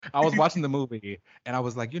I was watching the movie and I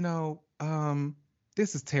was like,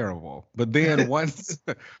 this is terrible. But then once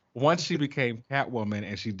she became Catwoman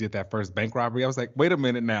and she did that first bank robbery, I was like, wait a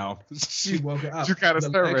minute now. She woke her up. You kind of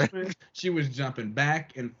The serving. extra, she was jumping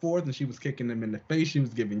back and forth, and she was kicking them in the face. She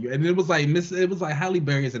was giving you, and it was like Halle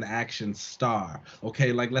Berry is an action star.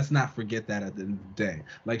 Okay, like let's not forget that at the end of the day.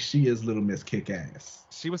 Like she is Little Miss Kick-Ass.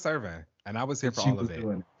 She was serving, and I was here And for she all was of it.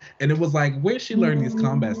 doing it. And it was like, where'd she learn these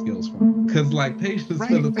combat skills from? Because like Patience Right.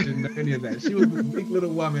 Phillips didn't know any of that. She was this big little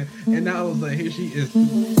woman, and now I was like, here she is.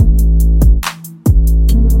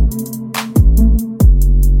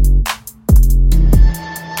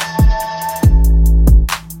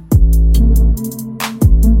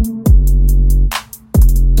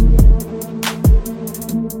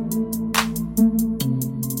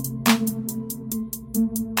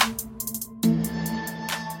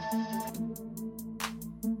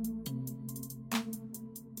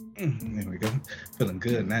 There we go. Feeling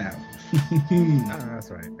good now.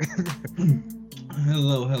 That's right.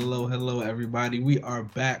 Hello, everybody. We are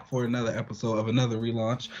back for another episode of another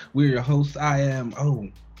relaunch. We're your hosts. I am,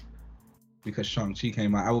 because Shang-Chi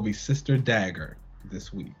came out, I will be Sister Dagger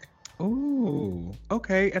this week. Ooh,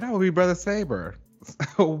 okay. And I will be Brother Saber.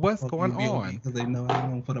 What's going on? Because they know I'm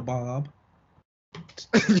going for the Bob.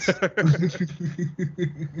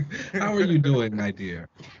 How are you doing, my dear?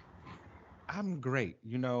 I'm great.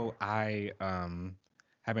 I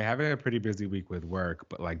have been having a pretty busy week with work,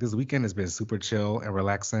 but like this weekend has been super chill and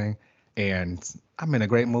relaxing, and I'm in a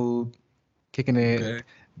great mood, kicking it.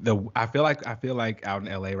 Okay. I feel like out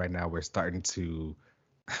in LA right now we're starting to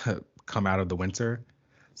come out of the winter,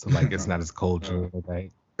 so like it's not as cold during the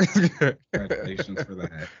day. Congratulations for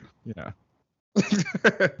that. Yeah.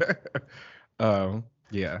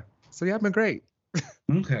 Yeah. So yeah, I've been great.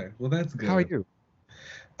 Okay, well that's good. How are you?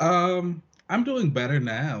 I'm doing better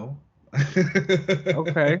now.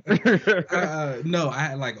 Okay. No,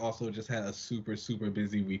 I like also just had a super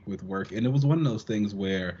busy week with work, and it was one of those things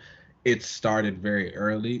where it started very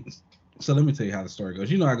early. So let me tell you how the story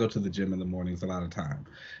goes. I go to the gym in the mornings a lot of time,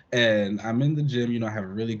 and I'm in the gym. I have a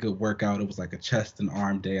really good workout. It was like a chest and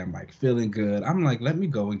arm day. I'm like feeling good. I'm like, let me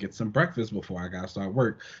go and get some breakfast before I gotta start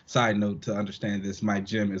work. Side note to understand this, my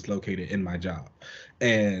gym is located in my job,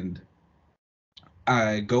 and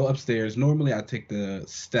I go upstairs. Normally, I take the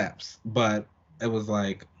steps, but it was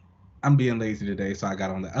like, I'm being lazy today, so I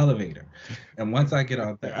got on the elevator. And once I get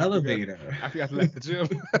on the elevator, I forgot to let the gym.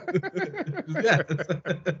 Yes.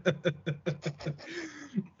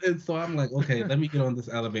 And so I'm like, okay, let me get on this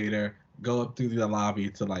elevator, go up through the lobby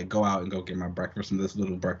to like go out and go get my breakfast from this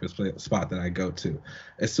little breakfast spot that I go to.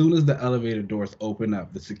 As soon as the elevator doors open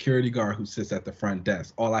up, the security guard who sits at the front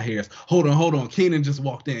desk, all I hear is, hold on, Keenan just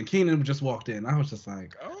walked in. I was just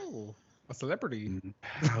like, oh, a celebrity.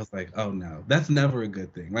 I was like, oh no, that's never a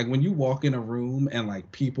good thing. Like when you walk in a room and like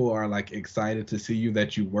people are like excited to see you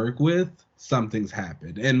that you work with, something's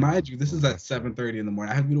happened. And mind you, this is at 7:30 in the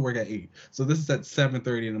morning. I have to be to work at 8. So this is at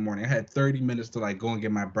 7:30 in the morning. I had 30 minutes to like go and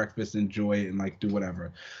get my breakfast, enjoy it, and like do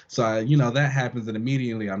whatever. So that happens, and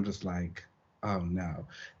immediately I'm just like, oh no.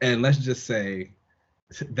 And let's just say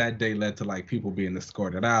that day led to like people being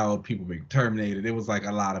escorted out, people being terminated. It was like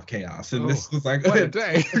a lot of chaos, and this was like what a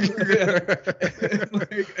day.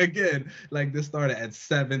 like, again, like this started at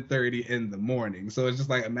 7:30 in the morning, so it's just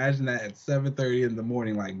like imagine that at 7:30 in the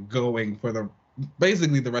morning, like going for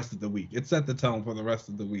basically the rest of the week. It set the tone for the rest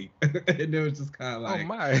of the week. And it was just kind of like, oh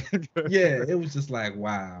my. Yeah, it was just like,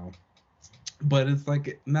 wow. But it's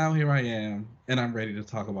like now here I am, and I'm ready to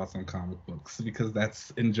talk about some comic books because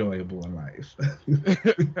that's enjoyable in life.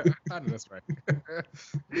 I know that's right.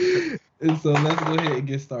 And so let's go ahead and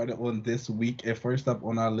get started on this week. And first up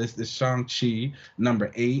on our list is Shang-Chi,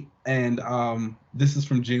 number 8. And this is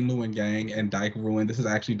from Jing Luen Yang and Dyke Ruin. This is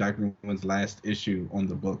actually Dyke Ruin's last issue on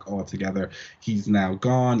the book altogether. He's now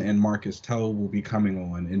gone, and Marcus Toe will be coming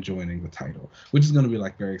on and joining the title, which is going to be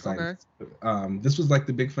like very exciting. Okay. This was like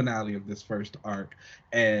the big finale of this first arc,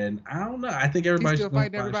 and I don't know. I think everybody's still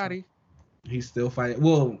fighting everybody. He's still fighting.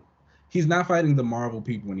 Well, he's not fighting the Marvel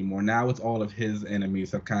people anymore. Now it's all of his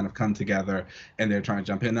enemies have kind of come together, and they're trying to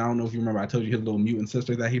jump in. I don't know if you remember, I told you his little mutant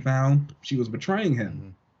sister that he found. She was betraying him. Mm-hmm.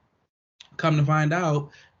 Come to find out,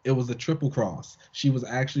 it was a triple cross. She was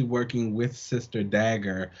actually working with Sister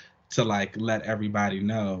Dagger to like let everybody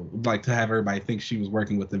know, like to have everybody think she was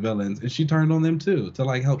working with the villains, and she turned on them too to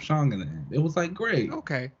like help Shang in the end. It was like great.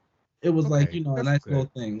 Okay. It was like, Okay, you know, a that's nice good. little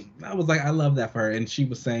thing. I was like, I love that for her. And she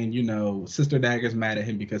was saying, you know, Sister Dagger's mad at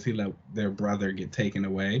him because he let their brother get taken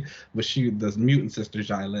away. But the mutant sister,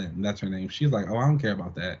 Jylin, that's her name. She's like, oh, I don't care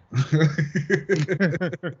about that.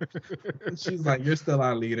 She's like, you're still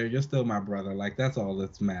our leader. You're still my brother. Like, that's all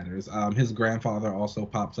that matters. His grandfather also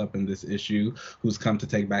pops up in this issue, who's come to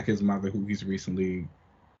take back his mother, who he's recently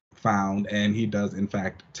found. And he does, in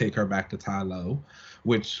fact, take her back to Tai Lo,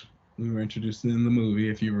 which we were introduced in the movie,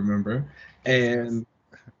 if you remember. Yes, yes. And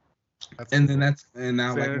That's and then that's and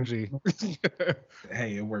now like energy.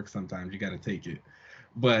 hey, it works sometimes. You got to take it.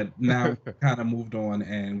 But now kind of moved on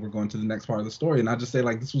and we're going to the next part of the story. And I just say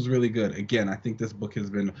like this was really good. Again, I think this book has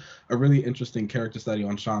been a really interesting character study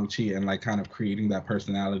on Shang-Chi and like kind of creating that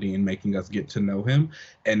personality and making us get to know him.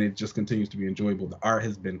 And it just continues to be enjoyable. The art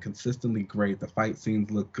has been consistently great. The fight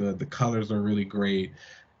scenes look good. The colors are really great.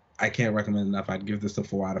 I can't recommend enough. I'd give this a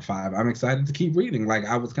 4 out of 5. I'm excited to keep reading. Like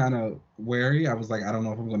I was kind of wary. I was like, I don't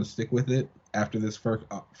know if I'm going to stick with it after this first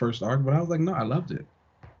arc, but I was like, no, I loved it.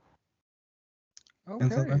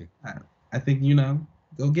 And so that's Okay. that. I think, you know,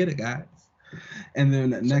 go get it, guys. And then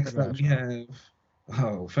Check it next up, out, we y'all.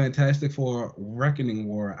 have, Fantastic Four Reckoning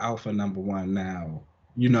War Alpha #1. Now,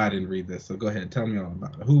 you know, I didn't read this, so go ahead. Tell me all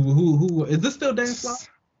about it. Who is this still Dan Slott?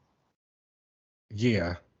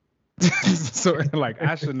 Yeah. So like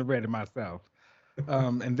I shouldn't have read it myself.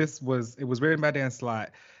 And it was written by Dan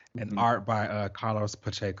Slott and Mm-hmm. art by Carlos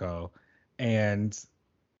Pacheco. And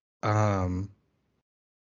um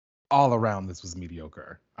all around this was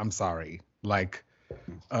mediocre. I'm sorry. Like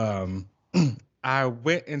um I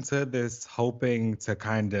went into this hoping to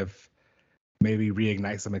kind of maybe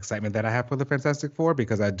reignite some excitement that I have for the Fantastic Four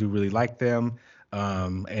because I do really like them.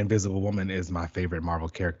 Invisible Woman is my favorite Marvel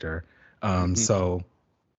character. Mm-hmm. So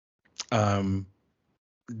um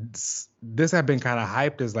this had been kind of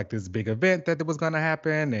hyped as like this big event that was going to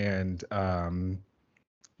happen, and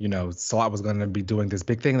you know, Slot was going to be doing this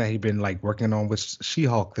big thing that he'd been like working on with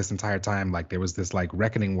She-Hulk this entire time. Like there was this like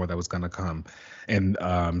reckoning war that was going to come, and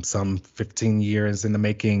some 15 years in the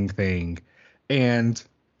making thing, and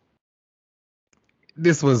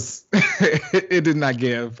this was it did not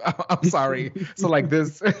give. I'm sorry. So like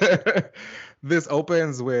this this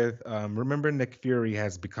opens with remember Nick Fury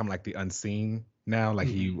has become like the unseen now, like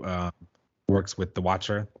he Mm-hmm. works with the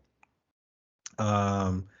Watcher.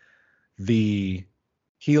 Um, the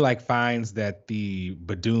he like finds that the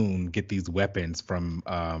Badoon get these weapons from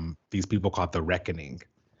these people called the Reckoning,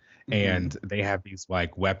 Mm-hmm. and they have these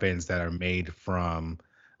like weapons that are made from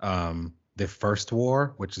the first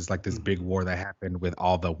war, which is like this big Mm-hmm. war that happened with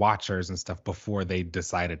all the Watchers and stuff before they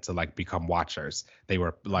decided to like become Watchers. They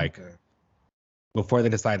were like Okay. before they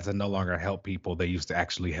decided to no longer help people, they used to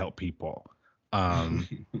actually help people. And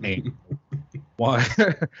one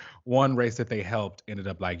one race that they helped ended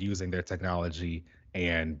up like using their technology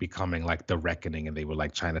and becoming like the Reckoning, and they were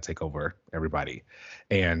like trying to take over everybody.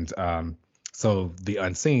 And so the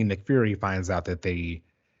unseen Nick Fury finds out that the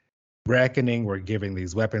Reckoning were giving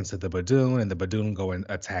these weapons to the Badoon, and the Badoon go and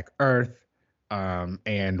attack Earth.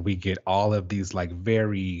 And we get all of these like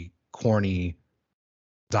very corny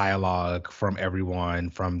dialogue from everyone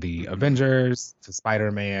from the Mm-hmm. Avengers to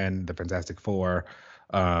Spider-Man, the Fantastic Four,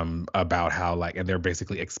 about how like, and they're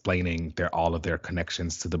basically explaining all of their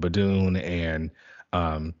connections to the Badoon, and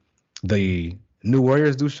um, the New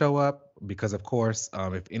Warriors do show up because, of course,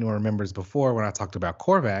 if anyone remembers before when I talked about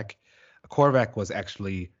Korvac, Korvac was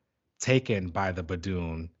actually taken by the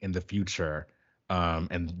Badoon in the future.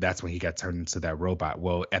 And that's when he got turned into that robot.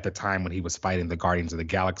 Well, at the time when he was fighting the Guardians of the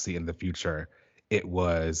Galaxy in the future, it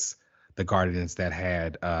was the Guardians that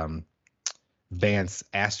had Vance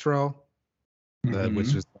Astro,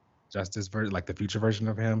 which Mm-hmm. was Justice version, like the future version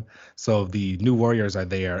of him. So the New Warriors are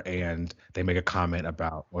there, and they make a comment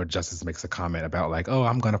about, or Justice makes a comment about, like, "Oh,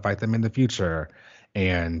 I'm gonna fight them in the future,"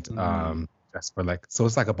 and Mm-hmm. that's for like, so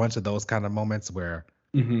it's like a bunch of those kind of moments where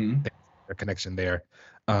Mm-hmm. there's a connection there.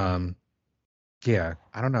 Um, yeah,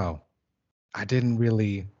 I don't know. I didn't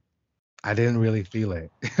really, I didn't really feel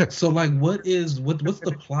it. So like what's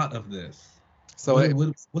the plot of this? So it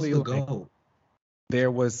What's basically the like goal?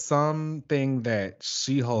 there was something that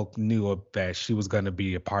She-Hulk knew that she was going to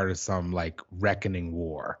be a part of some like reckoning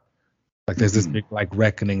war. Like there's this Mm-hmm. big like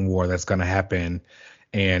reckoning war that's going to happen,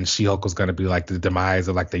 and She-Hulk was going to be like the demise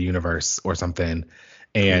of like the universe or something.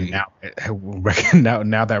 And Queen. now,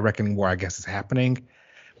 now that reckoning war, I guess, is happening.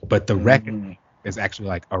 But the reckoning Mm-hmm. is actually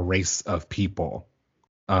like a race of people.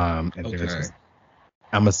 And there's Okay. just,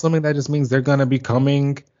 I'm assuming that just means they're going to be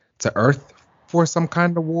coming to Earth for some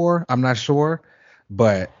kind of war. I'm not sure,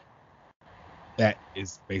 but that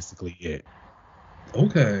is basically it.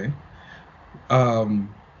 Okay.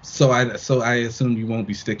 Um So I assume you won't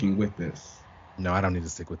be sticking with this. No, I don't need to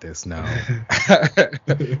stick with this. No.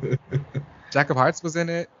 Jack of Hearts was in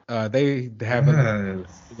it. They have a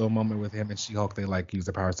Yes. little moment with him and She-Hulk. They like use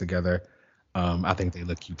their powers together. I think they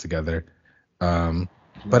look cute together. Um,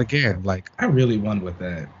 but again, like I really won with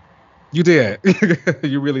that. you did,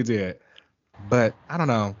 you really did. But I don't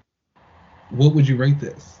know. What would you rate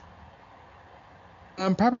this?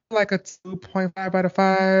 Probably like a 2.5 out of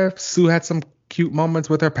 5. Sue had some cute moments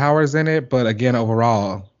with her powers in it, but again,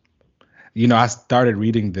 overall, I started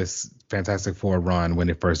reading this Fantastic Four run when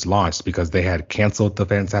it first launched because they had canceled the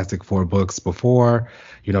Fantastic Four books before,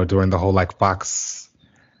 during the whole like Fox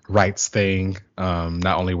rights thing.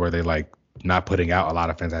 Not only were they like not putting out a lot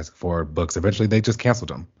of Fantastic Four books, eventually they just canceled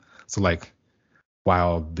them. So like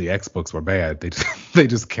while the X books were bad, they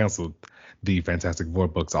just canceled the Fantastic Four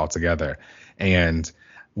books altogether. And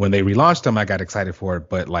when they relaunched them, I got excited for it,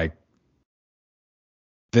 but like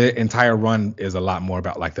the entire run is a lot more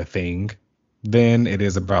about like the Thing than it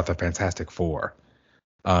is about the Fantastic Four.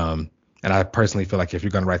 And I personally feel like if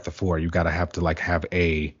you're gonna write the Four, you gotta have to like have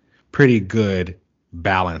a pretty good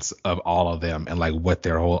balance of all of them and like what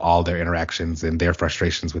all their interactions and their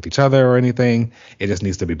frustrations with each other or anything. It just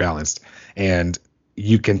needs to be balanced. And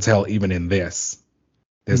you can tell even in this,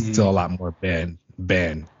 there's still a lot more Ben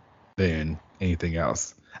than anything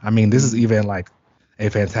else. I mean, this is even like a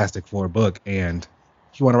Fantastic Four book, and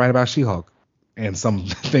you want to write about She-Hulk and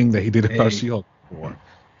something that he did about She-Hulk before.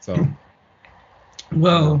 So,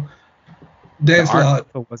 well, the art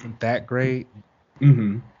wasn't that great.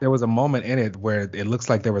 There was a moment in it where it looks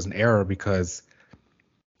like there was an error because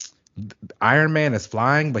Iron Man is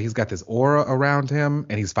flying, but he's got this aura around him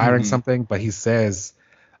and he's firing something, but he says,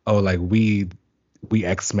 "Oh, like we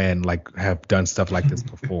X-Men like have done stuff like this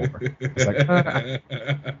before." It's like,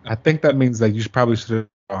 I think that means that you probably should have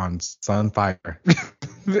on Sunfire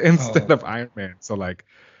instead of Iron Man. So like,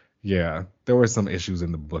 yeah, there were some issues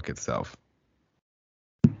in the book itself.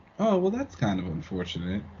 Oh, well, that's kind of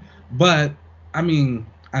unfortunate. But I mean,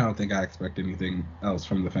 I don't think I expect anything else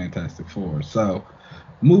from the Fantastic Four. So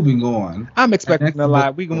moving on. I'm expecting a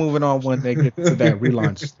lot. We can moving on when they get to that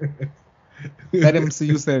relaunch. That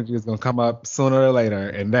MCU synergy is gonna come up sooner or later,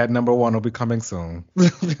 and that number 1 will be coming soon.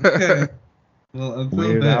 Okay. Well,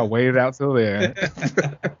 wait it out till then.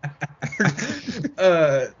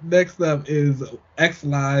 Next up is X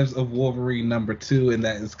Lives of Wolverine number 2, and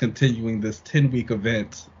that is continuing this 10-week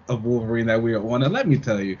event of Wolverine that we are on. And let me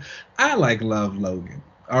tell you, I love Logan.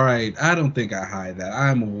 All right, I don't think I hide that.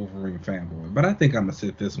 I'm a Wolverine fanboy, but I think I'm gonna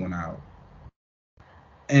sit this one out.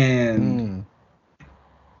 And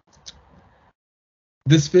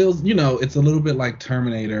this feels, it's a little bit like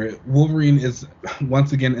Terminator. Wolverine is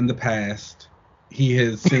once again in the past. He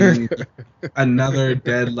has seen another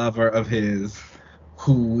dead lover of his,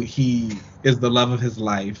 who he is the love of his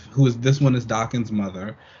life. This one is Dawkins'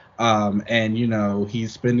 mother. And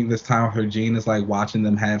he's spending this time with her. Jean is like watching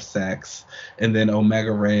them have sex, and then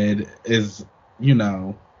Omega Red is,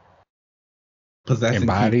 possessing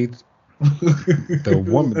embodied the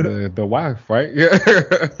woman, the wife, right? Yeah.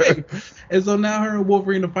 And so now her and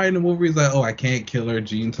Wolverine are fighting, and Wolverine's like, "Oh, I can't kill her.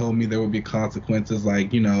 Jean told me there would be consequences,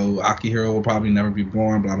 like, Akihiro will probably never be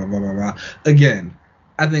born, blah, blah, blah, blah, blah." Again,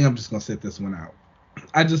 I think I'm just going to sit this one out.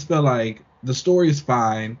 I just feel like the story is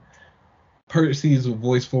fine. Percy's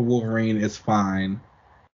voice for Wolverine is fine.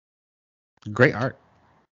 Great art.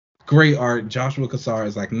 Joshua Cassar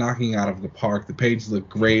is like knocking out of the park. The pages look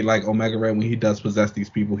great. Like Omega Red, when he does possess these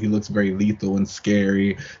people, he looks very lethal and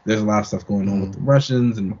scary. There's a lot of stuff going on with the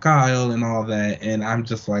Russians and Mikhail and all that. And I'm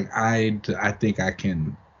just like, I think I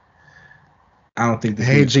can. I don't think.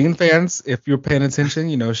 Hey, Jean fans, if you're paying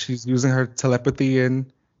attention, she's using her telepathy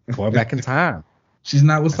and going back in time. She's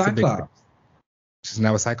not with Cyclops. She's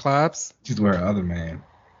not with Cyclops. She's with her other man.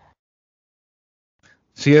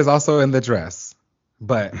 She is also in the dress.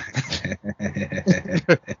 But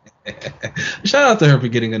shout out to her for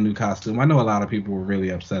getting a new costume. I know a lot of people were really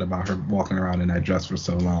upset about her walking around in that dress for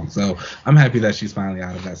so long. So I'm happy that she's finally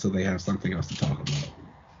out of that, so they have something else to talk about.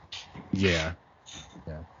 Yeah.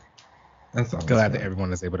 That's all. Glad that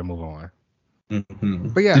everyone is able to move on. Mm-hmm.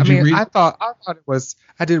 But yeah, I thought it was.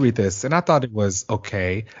 I did read this, and I thought it was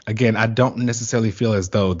okay. Again, I don't necessarily feel as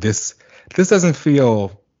though this doesn't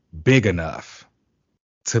feel big enough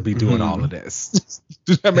to be doing all of this.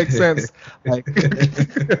 Does that make sense? Like,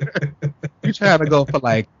 you're trying to go for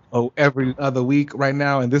like every other week right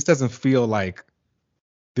now, and this doesn't feel like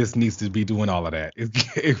this needs to be doing all of that.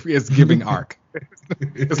 It's giving arc.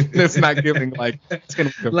 It's not giving like 10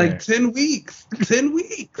 weeks. Like 10 weeks. 10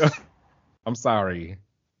 weeks. I'm sorry.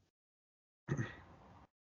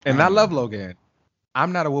 And I love Logan.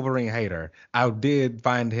 I'm not a Wolverine hater. I did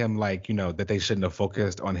find him like, that they shouldn't have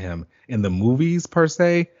focused on him in the movies per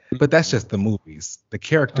se, but that's just the movies. The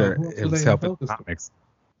character Who else do they himself in focus the comics.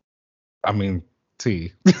 I mean,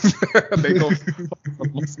 T. They go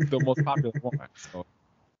the most popular one. So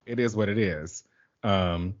it is what it is.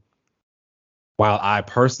 Um, while I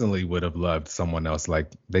personally would have loved someone else,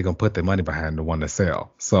 like they gonna put their money behind the one to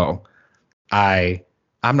sell. So I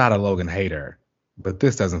I'm not a Logan hater, but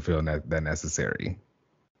this doesn't feel that necessary.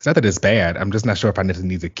 It's not that it's bad. I'm just not sure if I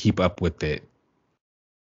need to keep up with it.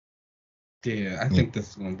 Yeah, I think this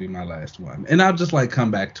is gonna be my last one, and I'll just like come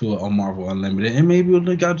back to it on Marvel Unlimited, and maybe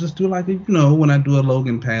like I'll just do like when I do a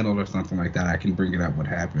Logan panel or something like that, I can bring it up what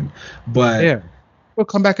happened. But Yeah, we'll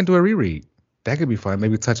come back and do a reread. That could be fun.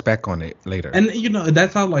 Maybe touch back on it later. And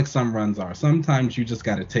that's how like some runs are. Sometimes you just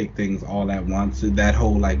got to take things all at once. That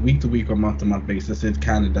whole like week to week or month to month basis, it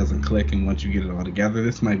kind of doesn't click. And once you get it all together,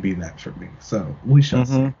 this might be that for me. So we shall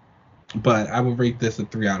see. But I would rate this a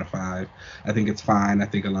 3 out of 5. I think it's fine. I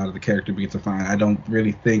think a lot of the character beats are fine. I don't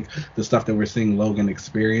really think the stuff that we're seeing Logan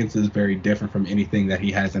experience is very different from anything that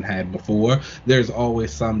he hasn't had before. There's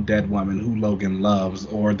always some dead woman who Logan loves,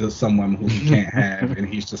 or there's someone who he can't have, and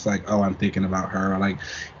he's just like, oh, I'm thinking about her. Or like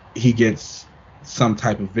he gets some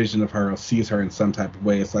type of vision of her or sees her in some type of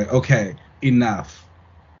way. It's like, okay, enough.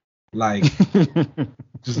 Like,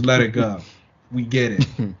 just let it go. We get it.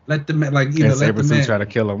 Let the man, like, let the man try to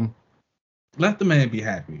kill him. Let the man be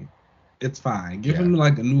happy. It's fine. Give him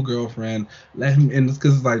like a new girlfriend. Let him in,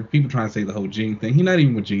 because like people trying to say the whole Jean thing. He's not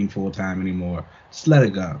even with Jean full time anymore. Just let it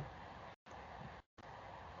go.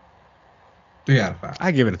 3 out of 5.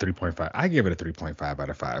 I give it a 3.5. I give it a 3.5 out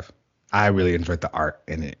of 5. I really enjoyed the art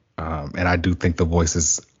in it, and I do think the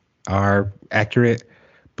voices are accurate,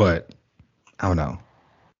 but I don't know.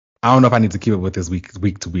 I don't know if I need to keep it with this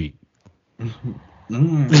week to week.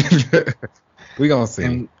 We gonna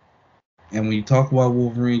see. And when you talk about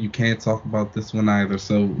Wolverine, you can't talk about this one either.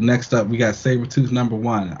 So next up, we got Sabretooth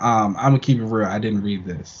 #1. I'm gonna keep it real. I didn't read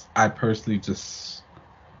this. I personally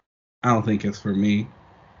I don't think it's for me.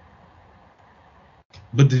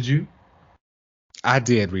 But did you? I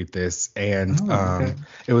did read this, and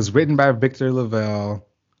it was written by Victor LaValle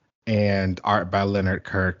and art by Leonard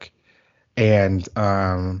Kirk, and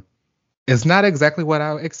it's not exactly what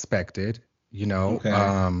I expected. Okay.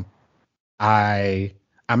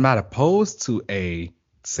 I'm not opposed to a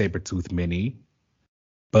Sabretooth mini,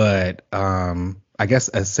 but I guess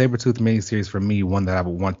a Sabretooth miniseries for me, one that I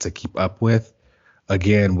would want to keep up with,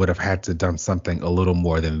 again, would have had to done something a little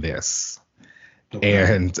more than this.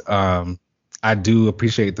 Okay. And I do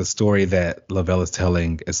appreciate the story that LaValle is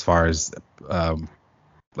telling as far as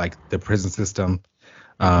like the prison system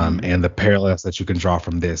and the parallels that you can draw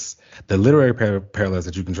from this, the literary parallels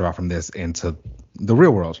that you can draw from this into the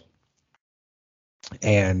real world.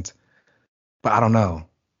 But I don't know.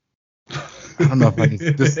 I don't know if I need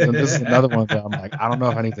this is another one that I'm like, I don't know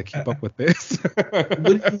if I need to keep up with this.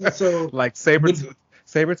 So like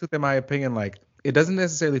Sabretooth, in my opinion, like it doesn't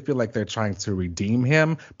necessarily feel like they're trying to redeem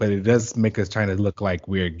him, but it does make us trying to look like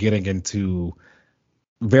we're getting into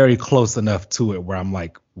very close enough to it where I'm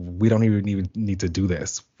like, we don't even need to do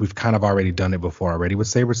this. We've kind of already done it before already with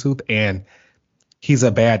Sabretooth, and he's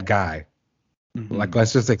a bad guy. Mm-hmm. Like,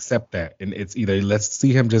 let's just accept that. And it's either let's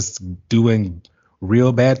see him just doing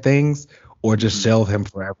real bad things or just shelve him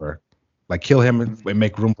forever. Like, kill him and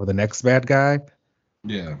make room for the next bad guy.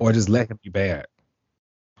 Yeah. Or just let him be bad.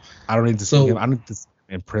 I don't need to see him. I need to see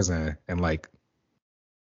him in prison and, like,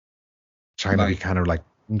 trying to be kind of like,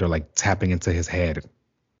 like tapping into his head.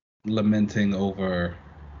 Lamenting over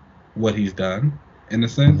what he's done, in a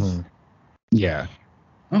sense. Mm-hmm. Yeah.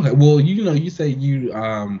 Okay, well, you say you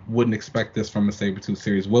wouldn't expect this from a Sabretooth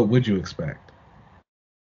series. What would you expect?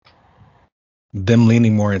 Them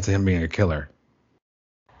leaning more into him being a killer.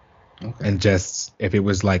 Okay. And just if it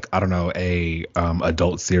was like, I don't know, a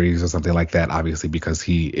adult series or something like that, obviously because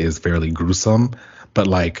he is fairly gruesome, but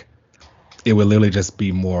like it would literally just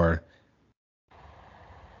be more,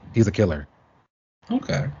 he's a killer.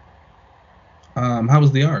 Okay. How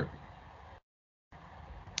was the art?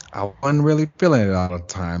 I wasn't really feeling it all the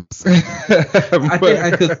time.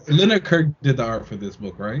 I think Leonard Kirk did the art for this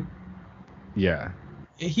book, right? Yeah.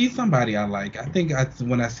 He's somebody I like. I think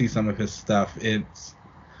when I see some of his stuff, I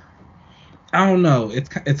don't know.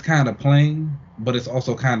 It's kind of plain, but it's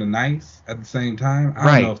also kind of nice at the same time.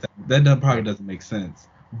 I don't know if that probably doesn't make sense,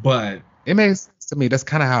 but it makes sense to me. That's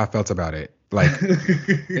kind of how I felt about it. Like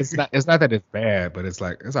it's not that it's bad, but it's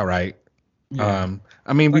like it's all right. Yeah.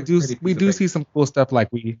 I mean, we do see some cool stuff. Like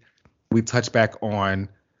we touch back on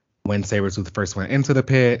when Sabretooth first went into the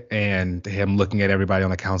pit, and him looking at everybody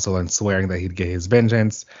on the council and swearing that he'd get his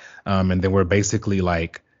vengeance. And then we're basically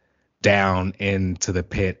like down into the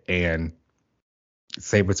pit, and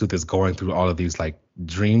Sabretooth is going through all of these like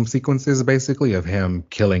dream sequences basically of him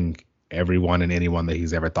killing everyone and anyone that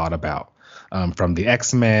he's ever thought about. From the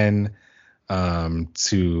X-Men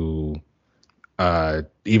to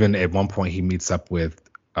even at one point he meets up with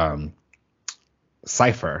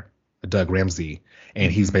Cypher, Doug Ramsey,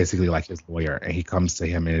 and he's basically like his lawyer, and he comes to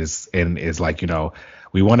him and is like,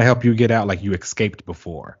 we want to help you get out. Like, you escaped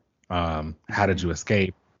before. How did you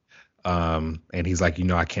escape? And he's like,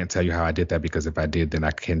 I can't tell you how I did that, because if I did, then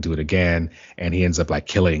I can't do it again. And he ends up like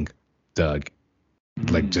killing Doug,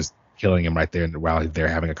 like just killing him right there while they're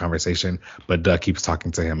having a conversation. But Doug keeps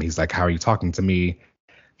talking to him. He's like, how are you talking to me?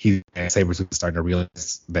 And Sabretooth is starting to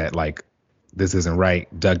realize that like this isn't right.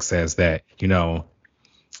 Doug says that, you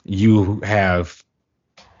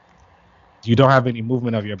don't have any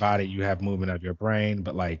movement of your body, you have movement of your brain,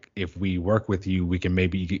 but like if we work with you, we can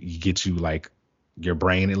maybe get you like your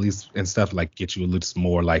brain at least and stuff, like get you a little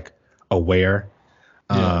more like aware.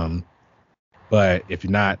 Yeah. But if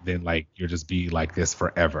you're not, then like you'll just be like this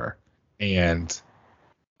forever. And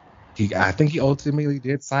I think he ultimately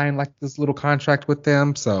did sign like this little contract with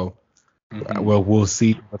them. So we'll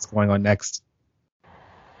see what's going on next.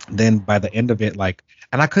 Then by the end of it, like,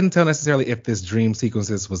 and I couldn't tell necessarily if this dream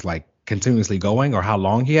sequences was like continuously going or how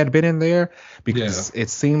long he had been in there, because it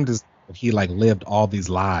seemed as if he like lived all these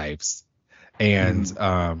lives, and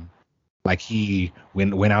like he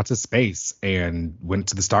went out to space and went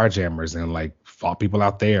to the Starjammers and like fought people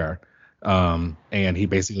out there, and he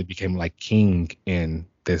basically became like king in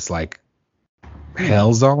this like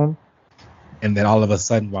hell zone. And then all of a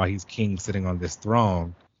sudden, while he's king sitting on this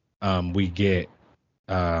throne, we get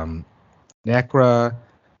Necra,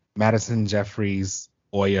 Madison Jeffries,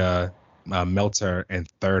 Oya, Melter, and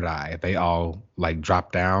Third Eye. They all like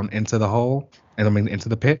drop down into the hole, and I mean into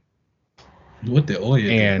the pit. What the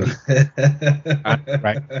Oya? And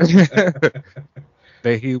right.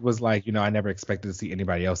 He was like, I never expected to see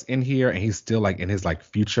anybody else in here, and he's still like in his like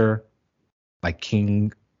future, like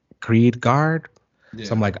King Creed guard. Yeah.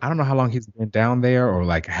 So I'm like, I don't know how long he's been down there, or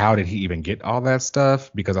like how did he even get all that stuff,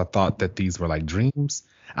 because I thought that these were like dreams.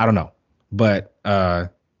 I don't know. But I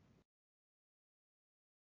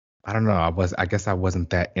don't know. I guess I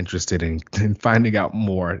wasn't that interested in finding out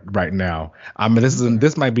more right now. I mean,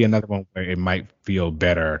 this might be another one where it might feel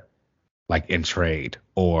better like in trade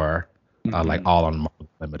or like all on Marvel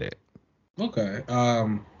Limited. Okay.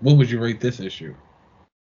 What would you rate this issue?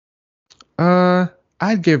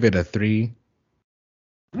 I'd give it a 3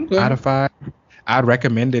 out of 5. I'd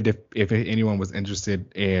recommend it if anyone was interested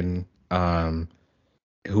in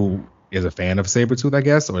who is a fan of Sabretooth, I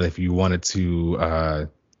guess, or if you wanted to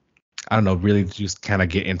I don't know, really just kind of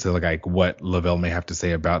get into like what Lavelle may have to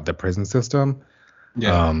say about the prison system.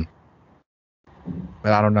 Yeah.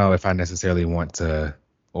 But I don't know if I necessarily want to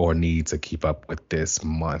or need to keep up with this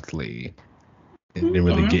monthly. It didn't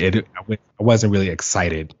really get it. I wasn't really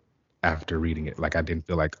excited after reading it. Like I didn't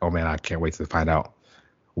feel like, oh man, I can't wait to find out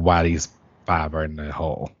why these 5 are in the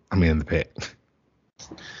hole. I mean, in the pit.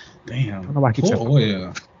 Damn. I don't know why I keep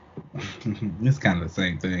Oya. It's kind of the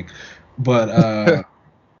same thing. But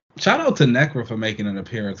shout out to Necra for making an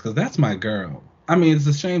appearance, because that's my girl. I mean, it's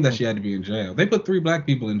a shame that she had to be in jail. They put 3 black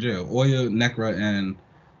people in jail: Oya, Necra, and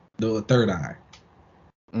the Third Eye.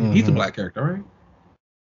 Mm-hmm. He's a black character, right?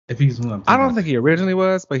 If he's one, I don't think he originally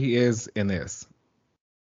was, but he is in this.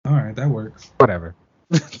 All right, that works. Whatever.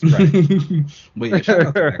 But yeah, shout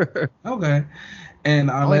out to Necra. Okay.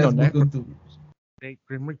 And our last book of the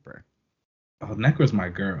Grim Reaper. Oh, Necra's my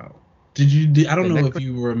girl. I don't know if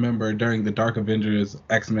you remember during the Dark Avengers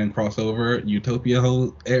X-Men crossover Utopia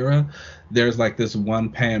whole era, there's like this one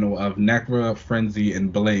panel of Necra, Frenzy,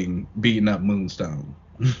 and Bling beating up Moonstone.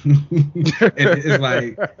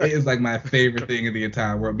 It is like my favorite thing in the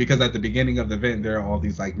entire world, because at the beginning of the event there are all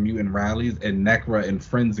these like mutant rallies, and Necra and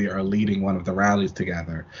Frenzy are leading one of the rallies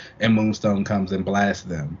together, and Moonstone comes and blasts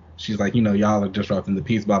them. She's like, y'all are disrupting the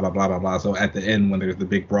peace, blah blah blah blah blah. So at the end, when there's the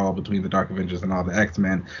big brawl between the Dark Avengers and all the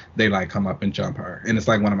X-Men, they like come up and jump her, and it's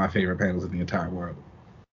like one of my favorite panels in the entire world.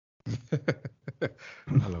 I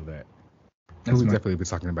love that. We'll definitely be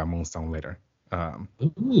talking about Moonstone later.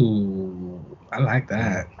 Ooh, I like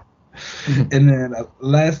that. And then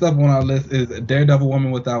last up on our list is Daredevil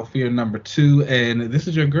Woman Without Fear #2, and this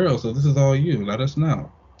is your girl, so this is all you. Let us know.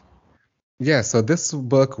 Yeah, so this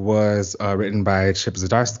book was written by Chip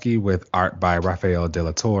Zdarsky with art by Rafael De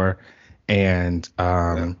La Torre, and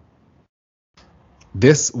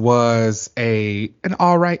This was an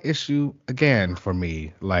all right issue again for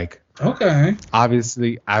me. Like, Okay.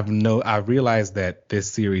 obviously, I realized that this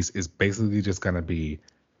series is basically just gonna be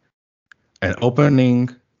an opening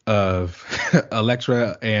of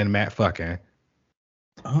Elektra and Matt fucking,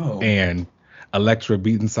 Oh. and Elektra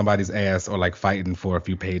beating somebody's ass or like fighting for a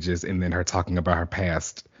few pages, and then her talking about her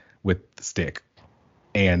past with the stick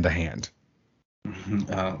and the hand.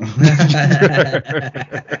 Oh.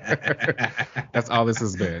 That's all this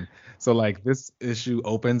has been. So like this issue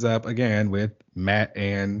opens up again with Matt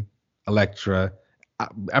and Elektra.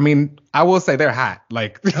 I mean, I will say they're hot.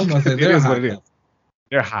 Like I was gonna say it they're is what hot it is. couple.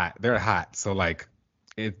 They're hot. They're hot. So like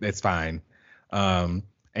it's fine.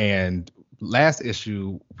 And last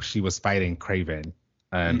issue she was fighting Craven.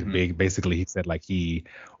 And Mhm. basically he said like he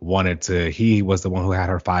was the one who had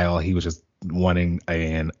her file. He was just wanting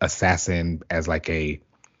an assassin as like a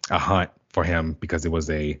hunt for him because it was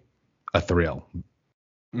a thrill.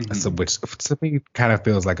 So Mhm. which to me kind of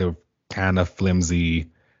feels like a kind of flimsy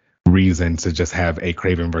reason to just have a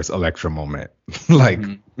Craven versus Elektra moment. Like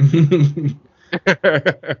Mhm.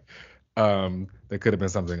 there could have been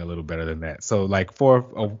something a little better than that. So like for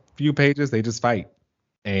a few pages they just fight,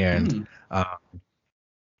 and Mhm. uh,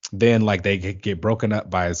 then like they get broken up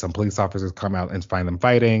by some police officers come out and find them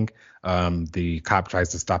fighting. The cop tries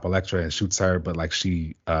to stop Elektra and shoots her, but like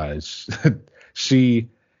she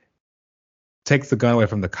takes the gun away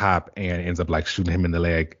from the cop and ends up like shooting him in the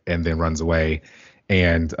leg and then runs away.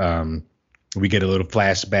 And we get a little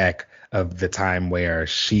flashback of the time where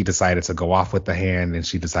she decided to go off with the hand and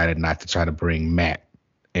she decided not to try to bring Matt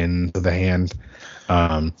into the hand.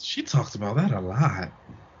 She talks about that a lot.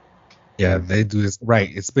 Yeah, they do this right.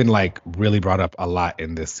 It's been like really brought up a lot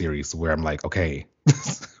in this series where I'm like, okay,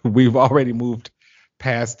 we've already moved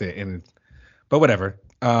past it, and but whatever.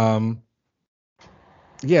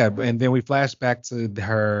 Yeah, and then we flash back to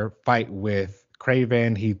her fight with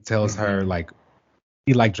Craven. He tells her Mhm. like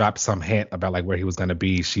he like dropped some hint about like where he was gonna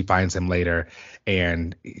be. She finds him later,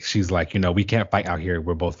 and she's like, we can't fight out here.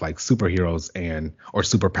 We're both like superheroes and or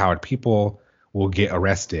super powered people will get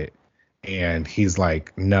arrested. And he's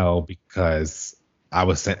like, no, because I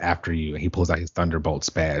was sent after you. And he pulls out his Thunderbolts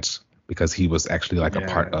badge because he was actually like a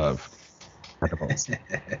part of Yes. Thunderbolts.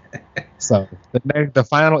 So the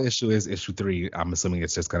final issue is issue 3. I'm assuming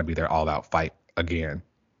it's just gonna be their all out fight again.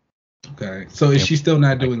 Okay. So is And she still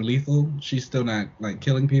not like doing lethal? She's still not like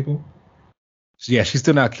killing people? yeah, she's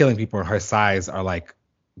still not killing people. Her size are like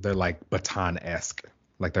they're like baton esque,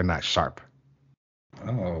 like they're not sharp.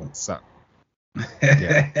 Oh. So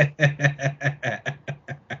yeah,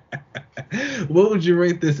 What would you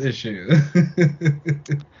rate this issue?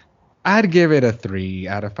 I'd give it a 3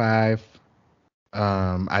 out of 5.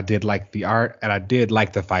 I did like the art and I did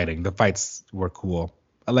like the fighting. The fights were cool.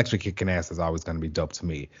 Electric kicking ass is always going to be dope to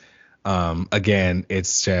me. Again,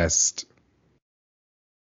 it's just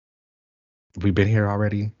we've been here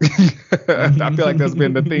already. I feel like that's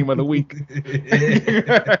been the theme of the week.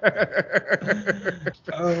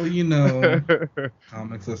 Oh,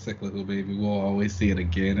 comics are cyclical, baby. We'll always see it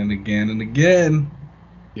again and again and again.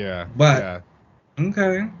 Yeah, But yeah.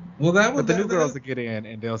 okay, well that was But the new girls that. will get in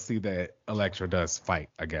and they'll see that Elektra does fight,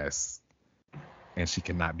 I guess, and she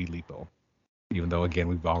cannot be lethal. Even though again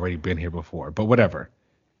we've already been here before, but whatever.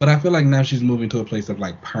 But I feel like now she's moving to a place of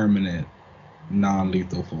like permanent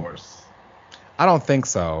non-lethal force. I don't think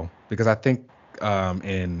so because I think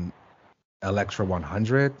in Elektra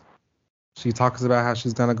 100 she talks about how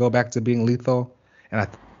she's gonna go back to being lethal, and I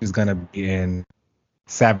think she's gonna be in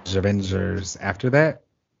Savage Avengers after that,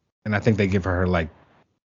 and I think they give her like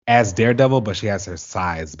as Daredevil, but she has her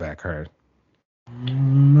size back, her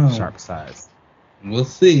No, sharp size. we'll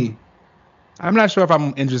see. I'm not sure if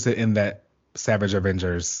I'm interested in that Savage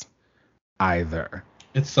Avengers either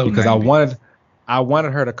It's so because 90s. I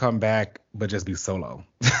wanted her to come back but just be solo.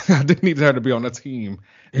 I didn't need her to be on a team.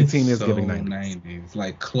 The It's team is so giving 90s. 90s.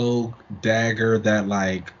 Like Cloak, Dagger, that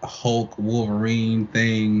like Hulk Wolverine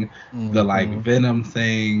thing, the like Mm-hmm. Venom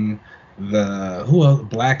thing, the who else?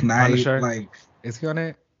 Black Knight. Punisher, Like is he on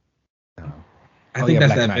it? No. I Oh think yeah,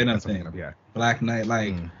 that's Black that Knight. Venom That's what I'm thinking of. thing. Yeah. Black Knight.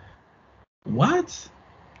 Like Mm. what?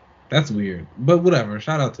 That's weird. But whatever.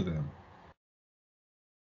 Shout out to them.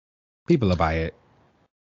 People will buy it.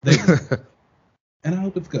 They will. And I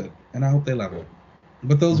hope it's good. And I hope they love it.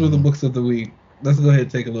 But those were the Mhm. books of the week. Let's go ahead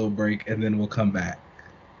and take a little break and then we'll come back.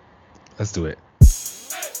 Let's do it.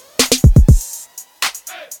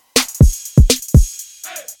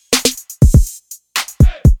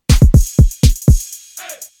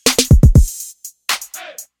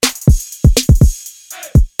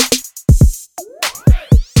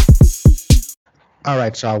 All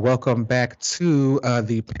right, y'all. Welcome back to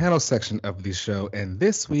the panel section of the show. And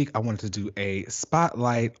this week, I wanted to do a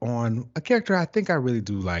spotlight on a character I think I really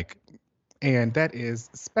do like, and that is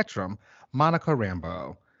Spectrum, Monica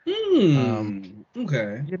Rambeau. Um,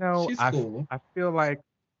 Okay. you know, She's I cool. I feel like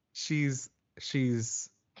she's she's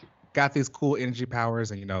got these cool energy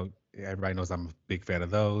powers, and everybody knows I'm a big fan of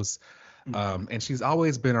those. And she's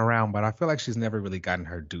always been around, but I feel like she's never really gotten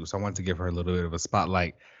her due. So I wanted to give her a little bit of a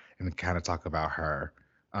spotlight and kind of talk about her.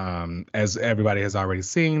 As everybody has already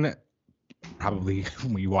seen, probably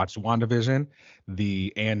when you watch WandaVision,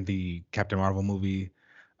 the Captain Marvel movie,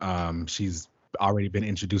 she's already been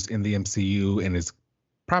introduced in the MCU and is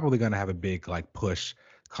probably going to have a big like push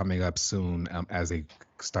coming up soon as they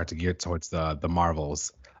start to gear towards the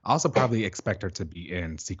Marvels. I also probably expect her to be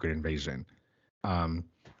in Secret Invasion. Um,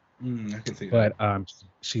 I can see that. but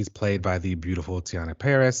she's played by the beautiful Tiana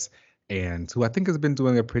Paris, and who I think has been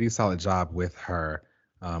doing a pretty solid job with her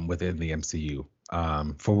within the MCU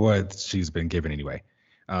for what she's been given anyway.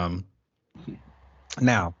 Um,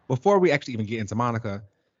 Now, before we actually even get into Monica,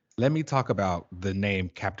 let me talk about the name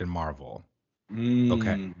Captain Marvel.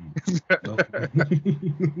 Okay. Mm. Oh.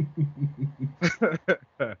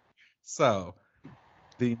 So,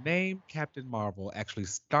 the name Captain Marvel actually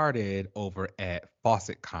started over at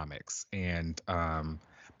Fawcett Comics. And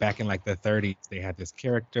back in like the 30s, they had this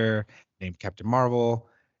character named Captain Marvel.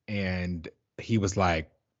 And he was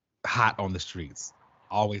like hot on the streets,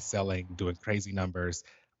 always selling, doing crazy numbers,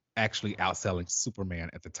 actually outselling Superman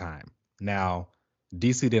at the time. Now,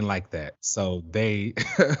 DC didn't like that. So they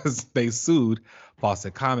they sued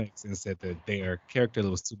Fawcett Comics and said that their character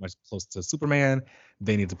was too much close to Superman.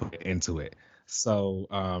 They need to put it into it. So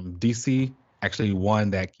DC actually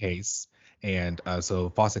won that case, and so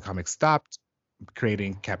Fawcett Comics stopped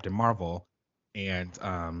creating Captain Marvel. And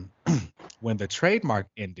when the trademark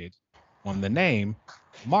ended on the name,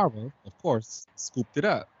 Marvel, of course, scooped it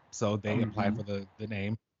up. So they applied for the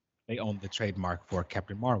name. They owned the trademark for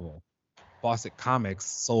Captain Marvel. Fawcett Comics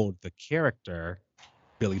sold the character,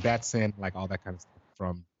 Billy Batson, like all that kind of stuff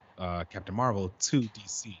from Captain Marvel to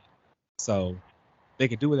DC. So they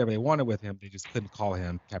could do whatever they wanted with him. They just couldn't call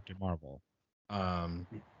him Captain Marvel. Um,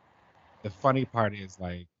 the funny part is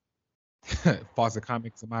like Fawcett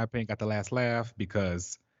Comics, in my opinion, got the last laugh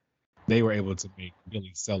because they were able to make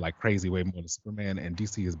Billy sell like crazy way more than Superman, and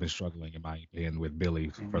DC has been struggling, in my opinion, with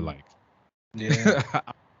Billy for like Yeah. I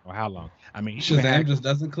don't know how long. I mean, he even Shazam had just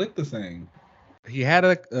doesn't click the same. he had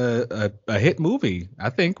a hit movie, I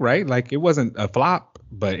think, right? Like it wasn't a flop,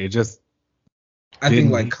 but it just I think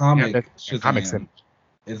didn't like he didn't have comic that comics Shazam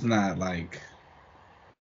is not like.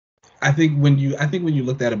 I think when you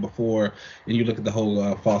looked at it before and you look at the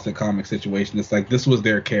whole Fawcett comic situation, it's like this was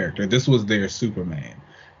their character, this was their Superman.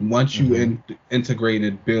 Once you hmm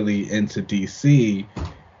integrated Billy into DC,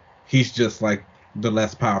 he's just like the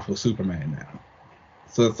less powerful Superman now.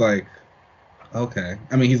 So it's like, okay.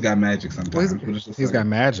 I mean, he's got magic Well, sometimes, but it's just he's like, got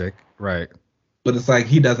magic, right? but it's like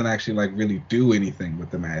he doesn't actually like really do anything with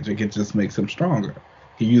the magic. It just makes him stronger.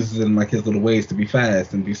 He uses it in like his little ways to be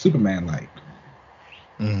fast and be Superman like.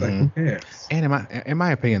 Like hmm who cares? And in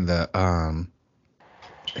my opinion, the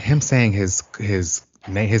him saying his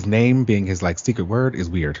name being his like secret word is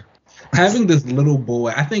weird. Having this little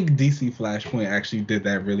boy, I think DC Flashpoint actually did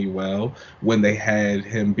that really well when they had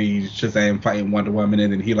him be Shazam fighting Wonder Woman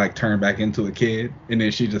and then he like turned back into a kid and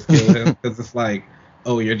then she just killed him because it's like,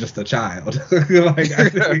 oh, you're just a child. Like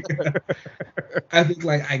I think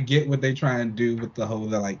like I get what they try and do with the whole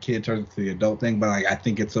that like kid turns into the adult thing, but like I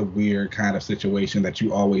think it's a weird kind of situation that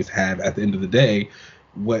you always have at the end of the day,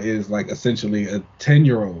 what is like essentially a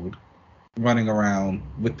 10-year-old running around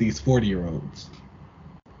with these 40-year-olds.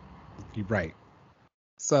 You're right.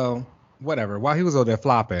 So whatever. While he was over there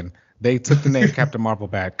flopping, they took the name Captain Marvel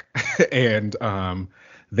back, and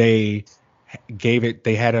they gave it.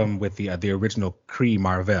 They had him with the original Kree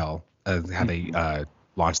Marvel, how they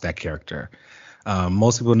launched that character.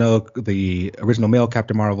 Most people know the original male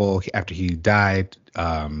Captain Marvel. After he died,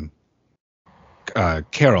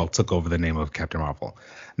 Carol took over the name of Captain Marvel.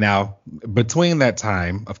 Now, between that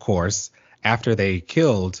time, of course, after they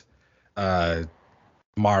killed uh,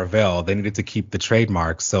 Marvel, they needed to keep the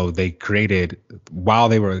trademark. So they created, while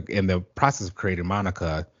they were in the process of creating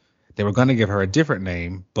Monica, they were going to give her a different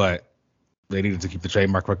name, but they needed to keep the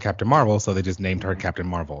trademark for Captain Marvel. So they just named her Captain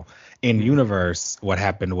Marvel. In universe, what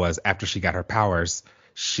happened was after she got her powers,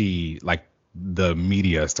 she, like, the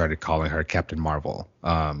media started calling her Captain Marvel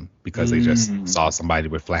because they just saw somebody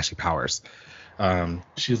with flashy powers.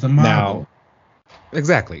 She's a Now, model.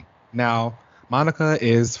 exactly. Now, Monica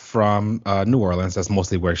is from New Orleans. That's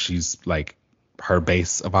mostly where she's like her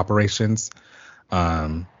base of operations.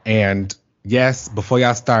 And yes, before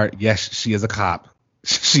y'all start, yes, she is a cop.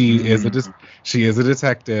 She is she is a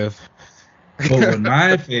detective. But when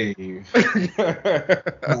my fave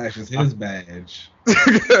flashes his badge,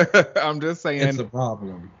 I'm just saying, it's a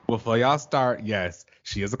problem. before y'all start, yes,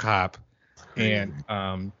 she is a cop. Crazy.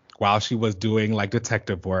 And while she was doing like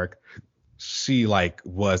detective work, she like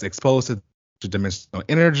was exposed to dimensional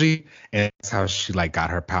energy, and that's how she like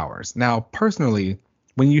got her powers. Now, personally,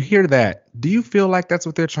 when you hear that, do you feel like that's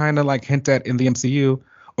what they're trying to like hint at in the MCU,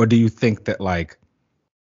 or do you think that like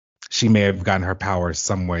she may have gotten her powers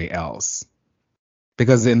somewhere else?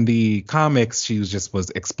 Because in the comics, she was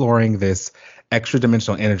exploring this extra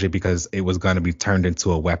dimensional energy because it was going to be turned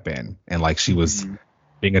into a weapon, and like she was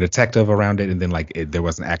being a detective around it, and then like there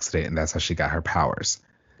was an accident, and that's how she got her powers.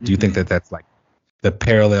 Do you think that that's like the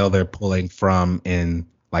parallel they're pulling from in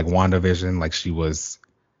like WandaVision? Like she was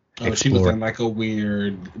she was in like a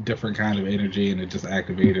weird, different kind of energy, and it just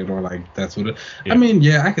activated, or like that's what it. Yeah. I mean,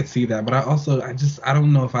 yeah, I could see that, but I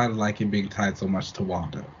don't know if I like it being tied so much to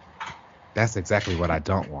Wanda. That's exactly what I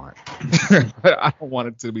don't want. I don't want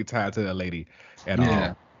it to be tied to the lady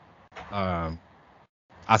at all.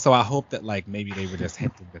 So I hope that like maybe they were just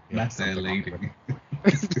hinting that they not that lady.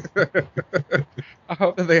 I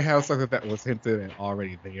hope that they have something that was hinted and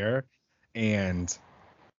already there, and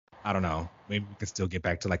I don't know. Maybe we can still get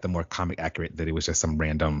back to like the more comic accurate that it was just some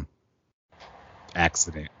random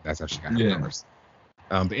accident. That's how she got her powers.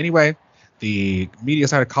 But anyway, the media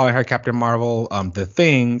started calling her Captain Marvel. The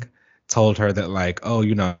Thing told her that like, oh,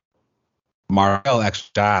 you know, Marvel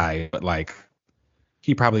actually died, but like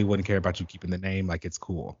he probably wouldn't care about you keeping the name. Like it's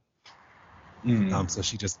cool. So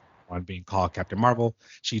she just on being called Captain Marvel.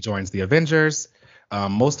 She joins the Avengers.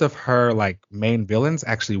 Most of her like main villains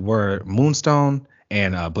actually were Moonstone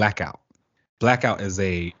and Blackout. Blackout is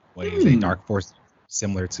a dark force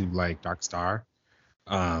similar to like Dark Star.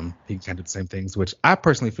 He can kind of do the same things, which I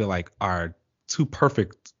personally feel like are two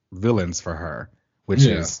perfect villains for her, which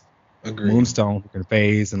is Moonstone, who can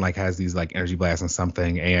phase and like has these like energy blasts and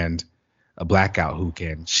something, and a Blackout who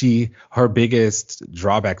can. Her biggest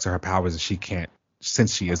drawback to her powers is she can't,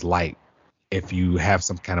 since she is light, if you have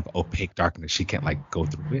some kind of opaque darkness, she can't like go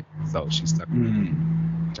through it. So she's stuck.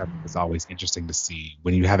 Which I think is always interesting to see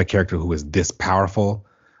when you have a character who is this powerful.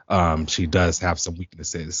 She does have some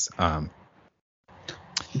weaknesses.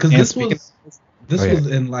 Because this was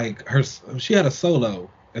in like she had a solo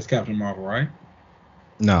as Captain Marvel, right?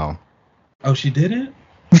 No. Oh, she didn't?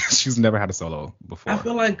 She's never had a solo before. I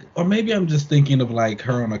feel like, or maybe I'm just thinking of like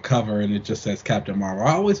her on a cover and it just says Captain Marvel.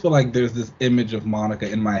 I always feel like there's this image of Monica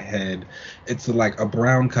in my head. It's like a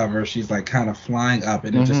brown cover. She's like kind of flying up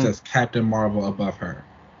and it just says Captain Marvel above her.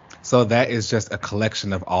 So that is just a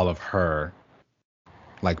collection of all of her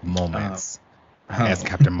like moments as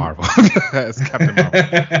Captain Marvel. As Captain Marvel.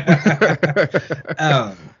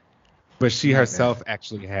 But she herself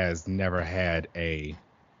actually has never had a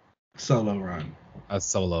solo run. A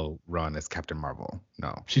solo run as Captain Marvel.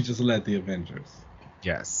 No. She just led the Avengers.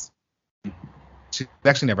 Yes. She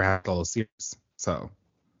actually never had a solo series. So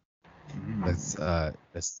let's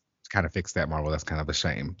kind of fix that, Marvel. That's kind of a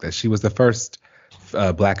shame. That she was the first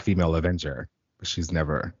black female Avenger, but she's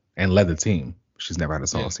never, and led the team. She's never had a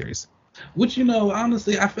solo series. Which, you know,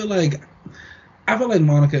 honestly, I feel like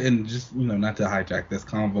Monica, and just, you know, not to hijack this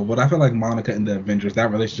convo, but I feel like Monica and the Avengers,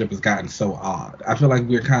 that relationship has gotten so odd. I feel like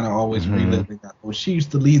we're kind of always reliving that. Well, she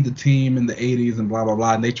used to lead the team in the 80s and blah, blah,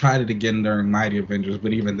 blah. And they tried it again during Mighty Avengers.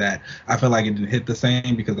 But even that, I feel like it didn't hit the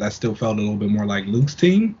same because I still felt a little bit more like Luke's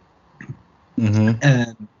team. But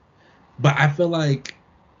I feel like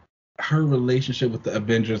her relationship with the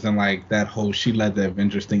Avengers and like that whole she led the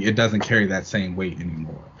Avengers thing, it doesn't carry that same weight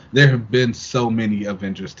anymore. There have been so many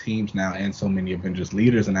Avengers teams now and so many Avengers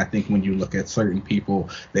leaders, and I think when you look at certain people,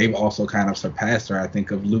 they've also kind of surpassed her. I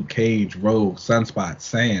think of Luke Cage, Rogue, Sunspot,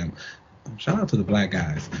 Sam. Shout out to the black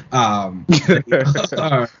guys.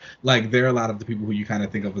 Like, there are a lot of the people who you kind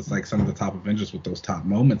of think of as like some of the top Avengers with those top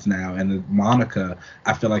moments now, and Monica,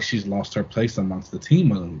 I feel like she's lost her place amongst the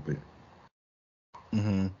team a little bit.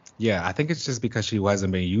 Yeah, I think it's just because she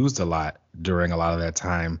wasn't being used a lot during a lot of that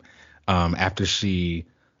time. After she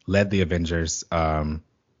led the Avengers, she kind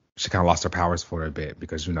of lost her powers for a bit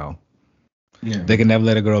because, you know, they can never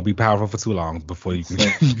let a girl be powerful for too long before you can.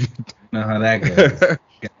 You know how that goes.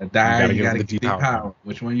 You gotta die, you gotta get depowered.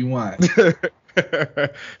 Which one you want?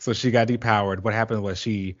 So she got depowered. What happened was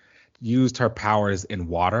she used her powers in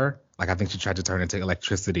water. Like, I think she tried to turn into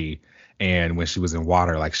electricity, and when she was in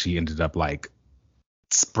water, like, she ended up like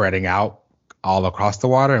spreading out all across the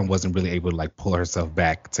water and wasn't really able to like pull herself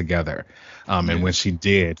back together. And when she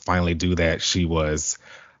did finally do that, she was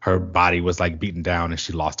her body was like beaten down and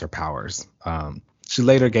she lost her powers. She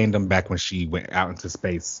later gained them back when she went out into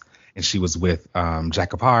space and she was with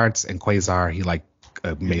Jack of Hearts and Quasar. He like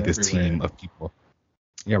made this team of people.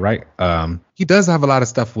 Yeah, right. He does have a lot of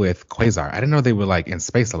stuff with Quasar. I didn't know they were like in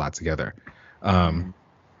space a lot together.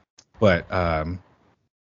 But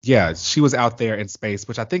yeah, she was out there in space,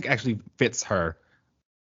 which I think actually fits her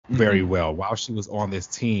very well. While she was on this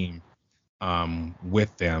team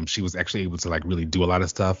with them, she was actually able to like really do a lot of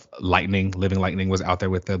stuff. Living Lightning was out there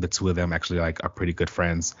with them. The two of them actually like are pretty good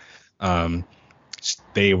friends.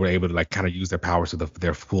 They were able to like kind of use their powers to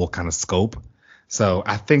their full kind of scope. So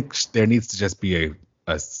I think there needs to just be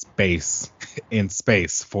a space in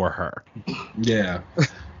space for her. Yeah.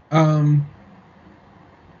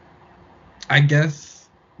 I guess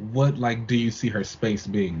what like do you see her space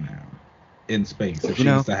being now in space if she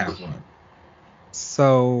used to have one?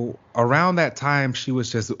 So around that time, she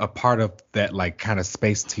was just a part of that like kind of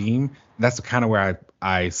space team. That's kind of where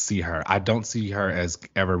I see her. I don't see her as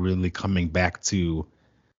ever really coming back to,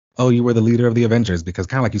 oh, you were the leader of the Avengers, because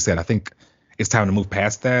kind of like you said, I think it's time to move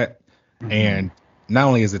past that. And not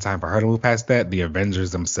only is it time for her to move past that, the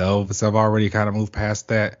Avengers themselves have already kind of moved past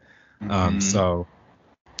that. So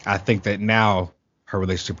I think that now her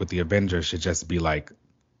relationship with the Avengers should just be like,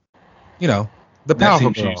 you know, the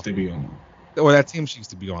powerful team she used to be on. Or that team she used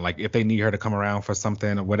to be on. Like if they need her to come around for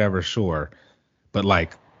something or whatever, sure. But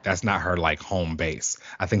like that's not her like home base.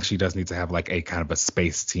 I think she does need to have like a kind of a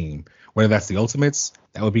space team. Whether that's the Ultimates,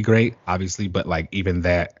 that would be great, obviously. But like even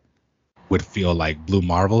that would feel like Blue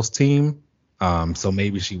Marvel's team. So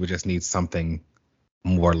maybe she would just need something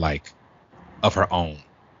more like of her own.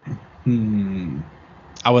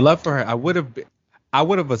 I would love for her. I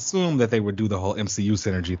would have assumed that they would do the whole MCU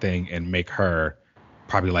synergy thing and make her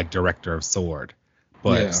probably like director of Sword.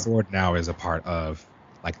 But Sword now is a part of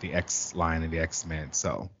like the X line and the X-Men.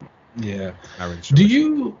 So yeah. Not really sure. Do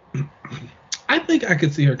you I think I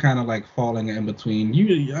could see her kind of like falling in between.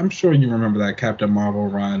 I'm sure you remember that Captain Marvel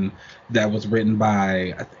run that was written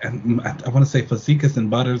by, I want to say Fazekas and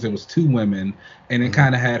Butters. It was two women, and it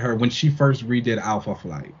kind of had her when she first redid Alpha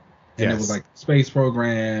Flight. And it was like space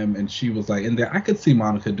program, and she was like in there. I could see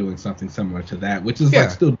Monica doing something similar to that, which is like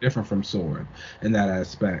still different from Sword in that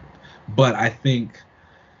aspect. But I think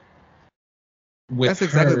that's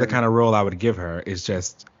exactly the kind of role I would give her. Is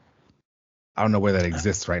just I don't know where that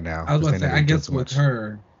exists right now. I was going to say, I guess with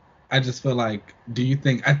her, I just feel like,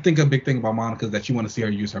 I think a big thing about Monica is that you want to see her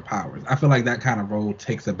use her powers. I feel like that kind of role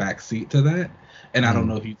takes a back seat to that. And I don't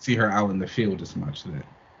know if you'd see her out in the field as much then.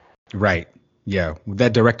 Right. Yeah.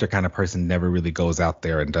 That director kind of person never really goes out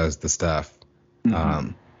there and does the stuff.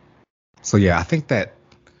 So yeah, I think that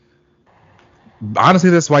honestly,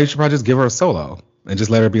 that's why you should probably just give her a solo and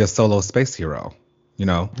just let her be a solo space hero. You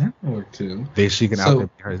know, that would work too. She can out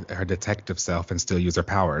her detective self and still use her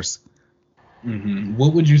powers.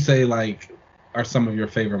 What would you say like are some of your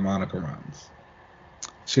favorite Monica runs?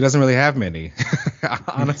 She doesn't really have many,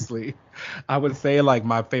 honestly. I would say like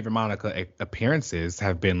my favorite Monica appearances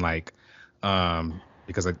have been like,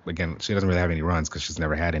 because again she doesn't really have any runs because she's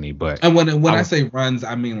never had any. But and when I say runs,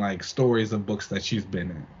 I mean like stories of books that she's been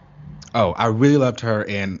in. Oh, I really loved her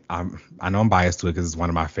in, I know I'm biased to it because it's one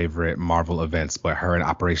of my favorite Marvel events, but her in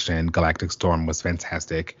Operation Galactic Storm was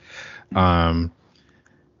fantastic.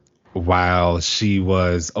 While she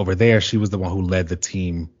was over there, she was the one who led the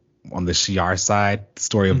team on the Shi'ar side. The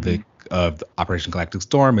story of the Operation Galactic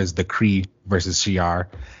Storm is the Kree versus Shi'ar,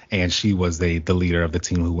 and she was the leader of the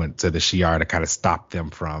team who went to the Shi'ar to kind of stop them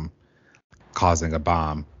from causing a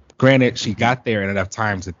bomb. Granted, she got there in enough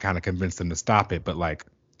time to kind of convince them to stop it, but like,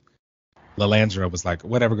 Lalandra was like,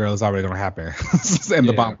 whatever, girl, it's already going to happen. And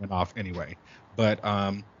the bomb went off anyway. But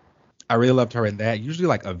I really loved her in that. Usually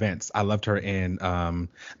like events. I loved her in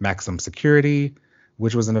Maximum Security,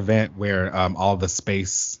 which was an event where all the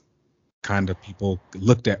space kind of people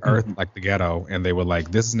looked at Earth like the ghetto and they were like,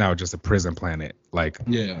 this is now just a prison planet. Like,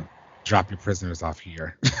 drop your prisoners off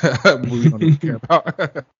here. We don't even care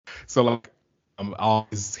about. So like all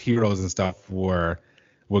these heroes and stuff were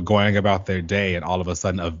going about their day, and all of a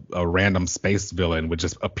sudden a random space villain would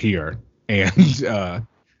just appear, and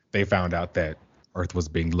they found out that Earth was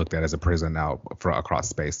being looked at as a prison now across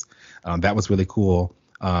space. That was really cool.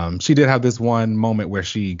 She did have this one moment where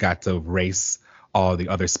she got to race all the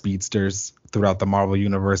other speedsters throughout the Marvel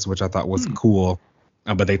universe, which I thought was cool.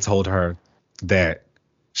 But they told her that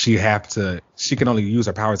she can only use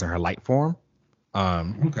her powers in her light form.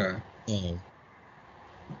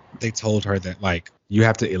 They told her that like you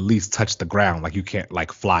have to at least touch the ground. Like you can't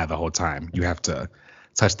like fly the whole time. You have to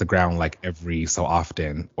touch the ground like every so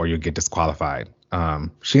often or you'll get disqualified.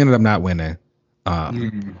 She ended up not winning. But,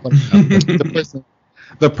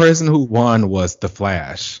 the person who won was the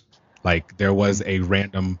Flash. Like there was a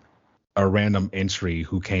random entry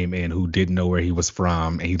who came in who didn't know where he was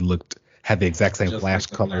from, and he had the exact same Just Flash like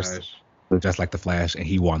the colors, Flash. just like the Flash, and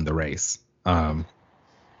he won the race.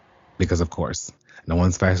 Because of course, no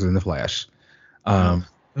one's faster than the Flash. Don't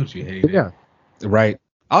you hate it? Yeah, right.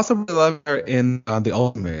 I also really love her in the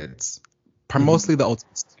Ultimates, mostly the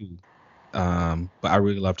Ultimates too. But I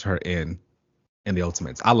really loved her in the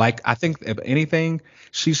Ultimates. I think if anything,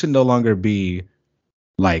 she should no longer be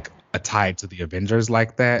like tied to the Avengers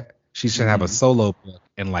like that. She should have a solo book,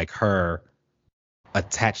 and like her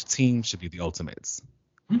attached team should be the Ultimates.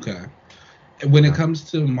 Okay. When it comes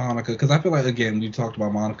to Monica, because I feel like, again, we talked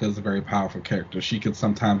about Monica as a very powerful character. She could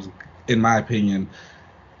sometimes, in my opinion,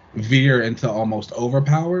 veer into almost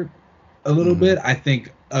overpowered a little bit. I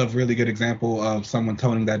think a really good example of someone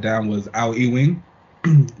toning that down was Al Ewing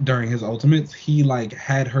during his Ultimates. He like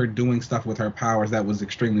had her doing stuff with her powers that was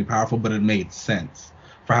extremely powerful, but it made sense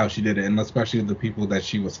for how she did it, and especially the people that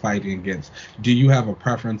she was fighting against. Do you have a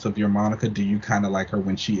preference of your Monica? Do you kind of like her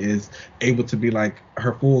when she is able to be like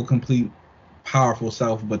her full, complete powerful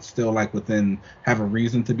self, but still like within have a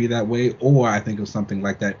reason to be that way? Or I think of something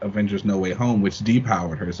like that Avengers No Way Home, which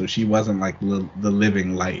depowered her, so she wasn't like the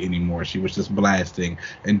living light anymore. She was just blasting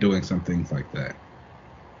and doing some things like that.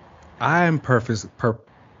 I am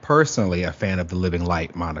personally a fan of the Living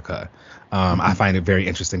Light Monica. I find it very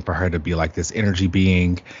interesting for her to be like this energy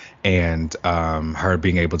being, and her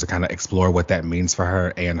being able to kind of explore what that means for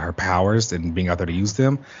her and her powers and being able to use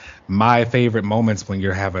them. My favorite moments when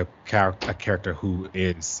you have a character who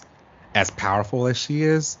is as powerful as she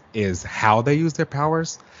is how they use their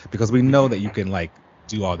powers, because we know that you can like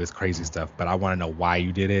do all this crazy stuff, but I want to know why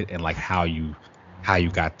you did it and like how you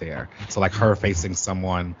got there. So like her facing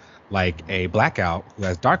someone like a Blackout who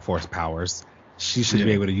has Dark Force powers, she should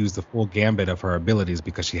be able to use the full gambit of her abilities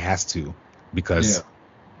because she has to. Because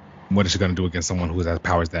what is she going to do against someone who has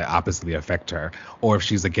powers that oppositely affect her? Or if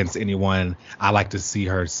she's against anyone, I like to see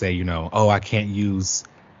her say, oh, I can't use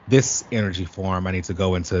this energy form. I need to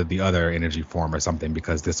go into the other energy form or something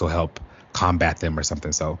because this will help combat them or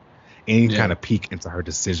something. So any kind of peek into her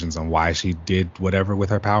decisions on why she did whatever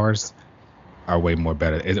with her powers are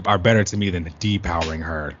better to me than depowering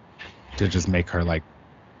her to just make her like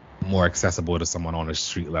more accessible to someone on a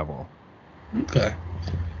street level. Okay.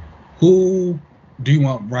 Who do you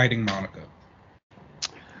want writing Monica?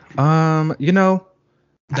 I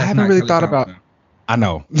haven't really thought about. I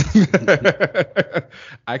know. I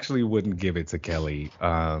actually wouldn't give it to Kelly.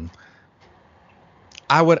 I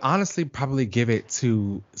would honestly probably give it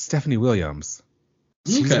to Stephanie Williams.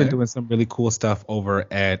 She's been doing some really cool stuff over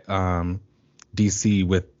at DC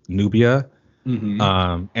with Nubia.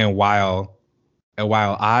 And while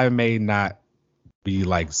I may not be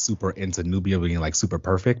like super into Nubia being like super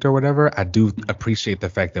perfect or whatever, I do appreciate the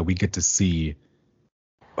fact that we get to see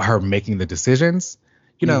her making the decisions.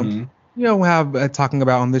 How talking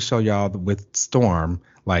about on this show, y'all, with Storm,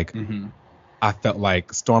 like I felt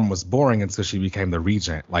like Storm was boring until she became the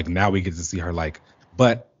Regent. Like now we get to see her like,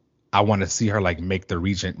 but I want to see her like make the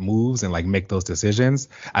Regent moves and like make those decisions.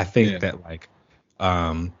 I think that like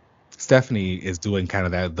Stephanie is doing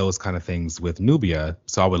kind of those kind of things with Nubia,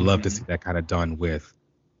 so I would love to see that kind of done with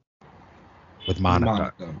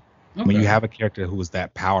Monica. Okay. When you have a character who is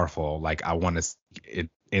that powerful, like I want to see it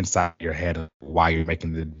inside your head of why you're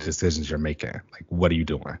making the decisions you're making. Like, what are you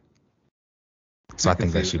doing? So I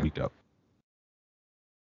think that should be dope.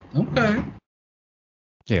 Okay.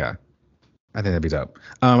 Yeah. I think that'd be dope.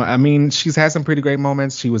 I mean, she's had some pretty great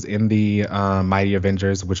moments. She was in the Mighty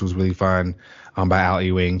Avengers, which was really fun, by Al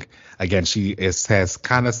Ewing. Again, she has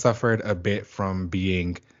kind of suffered a bit from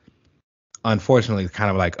being, unfortunately, kind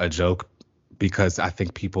of like a joke, because I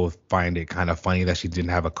think people find it kind of funny that she didn't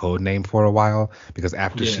have a code name for a while, because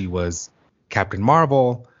after she was Captain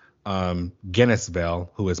Marvel,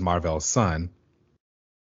 Genis-Vell, who is Mar-Vell's son,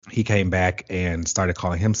 he came back and started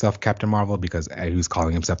calling himself Captain Marvel because he was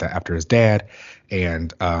calling himself that after his dad.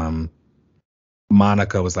 And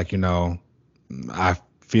Monica was like, I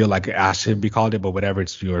feel like I should be called it, but whatever,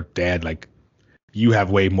 it's your dad. Like, you have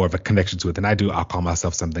way more of a connection to it than I do. I'll call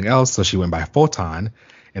myself something else. So she went by Photon.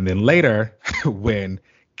 And then later, when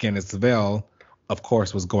Genis-Vell, of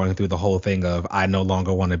course, was going through the whole thing of, I no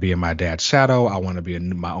longer want to be in my dad's shadow, I want to be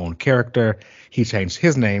in my own character, he changed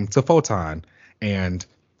his name to Photon. And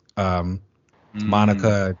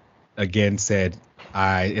Monica again said,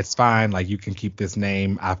 it's fine, like you can keep this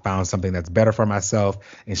name. I found something that's better for myself.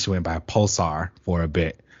 And she went by Pulsar for a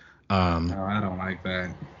bit. I don't like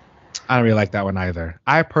that. I don't really like that one either.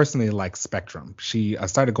 I personally like Spectrum. She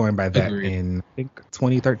started going by that Agreed. in, I think,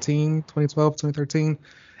 2013, 2012, 2013.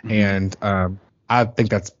 Mhm. And I think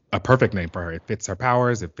that's a perfect name for her. It fits her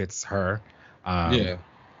powers, it fits her. Um, Yeah.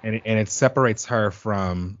 and it separates her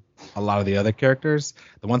from a lot of the other characters.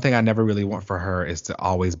 The one thing I never really want for her is to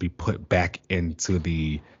always be put back into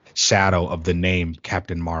the shadow of the name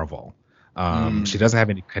Captain Marvel. She Mm. doesn't have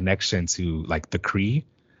any connection to like the Kree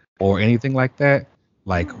or anything like that.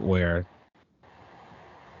 Like where,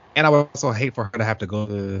 and I would also hate for her to have to go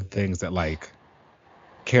through the things that like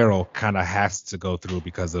Carol kind of has to go through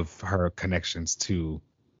because of her connections to.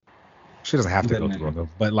 She doesn't have to The go through name. them,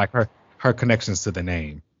 but like her connections to the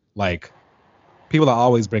name. Like people are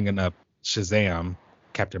always bringing up Shazam,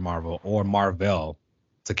 Captain Marvel, or Marvel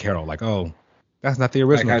to Carol. Like, oh, that's not the Like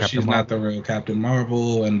original how Captain she's not the Marvel. real Captain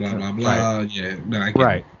Marvel and blah blah Right, blah. Yeah, no, I get it.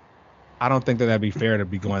 right. I don't think that that'd be fair to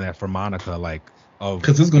be going that for Monica. Like, oh,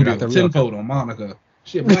 Because it's you're gonna be not a the real tenfold Captain on Marvel. Monica.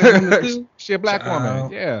 She a black woman too. She a black woman.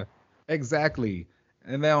 Child. Yeah, exactly.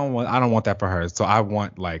 And they don't want. I don't want that for her. So I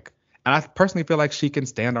want like, and I personally feel like she can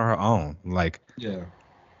stand on her own. Like Yeah.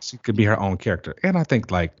 she could be her own character. And I think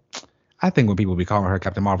when people be calling her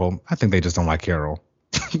Captain Marvel, I think they just don't like Carol.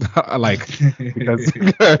 Like because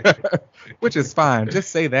which is fine.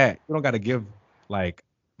 Just say that. You don't got to give like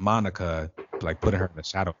Monica like putting her in the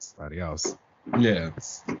shadow of somebody else. Yeah.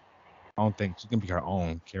 I don't think she can be her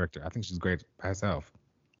own character. I think she's great by herself.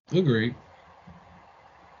 Agreed.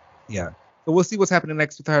 Yeah. So we'll see what's happening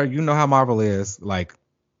next with her. You know how Marvel is. Like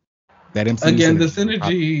that MCU Again,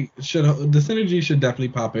 synergy will pop. the synergy should definitely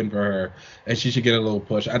pop in for her, and she should get a little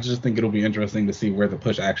push. I just think it'll be interesting to see where the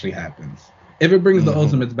push actually happens. If it brings the Hmm.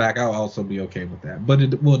 Ultimates back, I'll also be okay with that. But it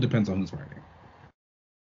depends on who's writing.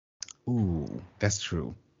 Ooh, that's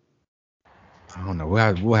true. I don't know.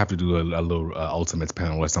 We'll have to do a little Ultimates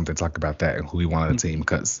panel or something, talk about that and who we want on the team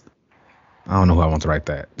because I don't know who I want to write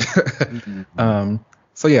that. Mhm. um,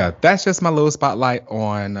 so yeah, that's just my little spotlight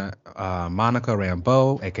on Monica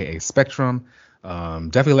Rambeau, aka Spectrum.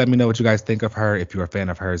 Definitely let me know what you guys think of her if you're a fan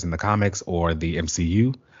of hers in the comics or the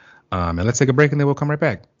MCU. And let's take a break and then we'll come right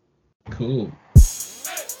back. Cool.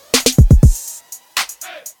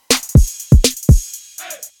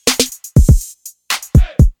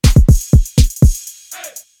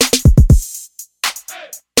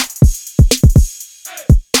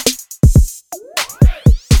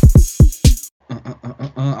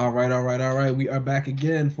 All right. We are back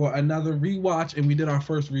again for another rewatch, and we did our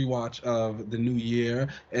first rewatch of the new year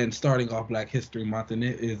and starting off Black History Month, and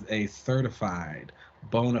it is a certified,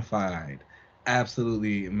 bona fide,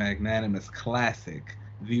 absolutely magnanimous classic,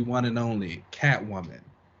 the one and only Catwoman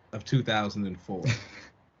of 2004,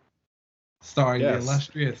 starring the Yes,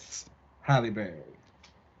 illustrious Halle Berry.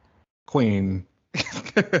 Queen.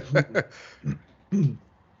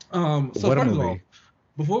 So What a first of all, movie.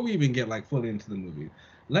 before we even get like fully into the movie,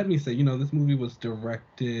 let me say, this movie was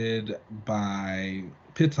directed by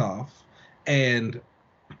Pitoff, and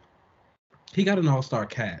he got an all-star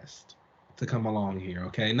cast to come along here.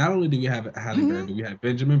 Okay, not only do we have Halle Berry, but we have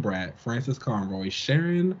Benjamin Bratt, Francis Conroy,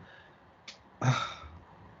 Sharon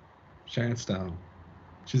Stone.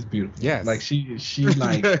 She's beautiful. Like Yes. she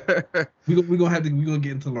like we gonna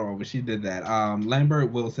get into Laurel, but she did that.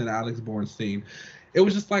 Lambert Wilson, Alex Bornstein. It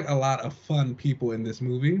was just like a lot of fun people in this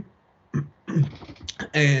movie.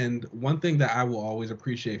 And one thing that I will always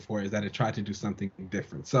appreciate for it is that it tried to do something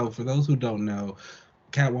different. So for those who don't know,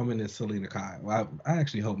 Catwoman is Selena Kyle. I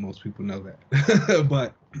actually hope most people know that.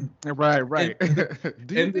 But Right, in, right.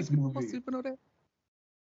 Do you in think this most movie, people know that?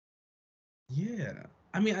 yeah.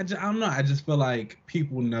 I mean, I don't know. I just feel like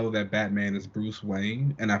people know that Batman is Bruce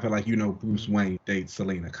Wayne, and I feel like Bruce Mhm. Wayne dates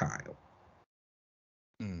Selena Kyle.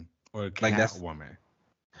 Or Like that's Catwoman.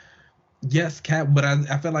 yes, Cat, but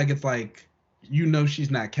I feel like it's like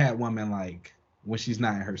she's not Catwoman like when she's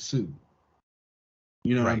not in her suit.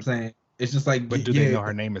 You know what I'm Right. saying? It's just like But do they yeah, know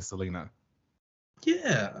her name is Selena?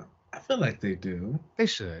 yeah. I feel like they do. They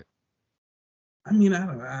should. I mean, I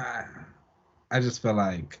don't. I just feel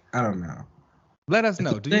like I don't know. Let us It's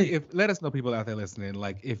a know. thing. Let us know, people out there listening,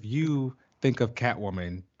 like if you think of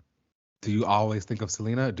Catwoman, do you always think of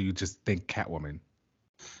Selena? Or do you just think Catwoman?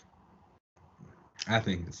 I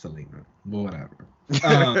think it's Selena, but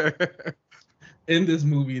whatever. In this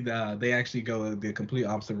movie, they actually go the complete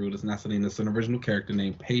opposite route. It's not Selena. It's an original character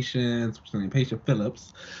named Patience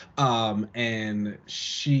Phillips, and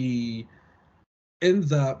she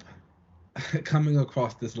ends up coming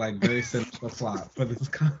across this like very sinister plot for this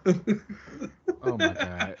Oh my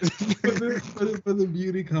god. for the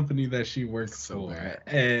beauty company that she works So for, bad.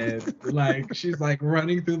 and like she's like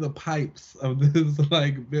running through the pipes of this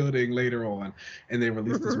like building later on, and they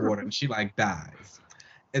release this water, and she like dies.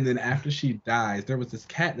 And then after she dies, there was this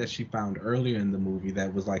cat that she found earlier in the movie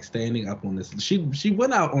that was like standing up on this. She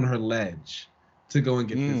went out on her ledge to go and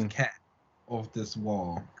get this cat off this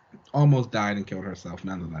wall. Almost died and killed herself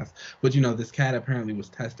nonetheless. But you know, this cat apparently was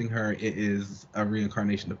testing her. It is a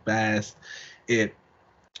reincarnation of Bast. It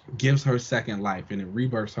gives her second life and it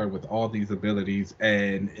rebirths her with all these abilities.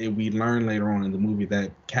 And we learn later on in the movie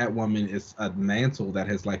that Catwoman is a mantle that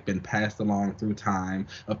has like been passed along through time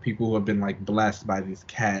of people who have been like blessed by these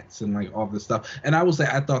cats and like all this stuff. And I will say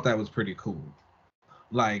I thought that was pretty cool.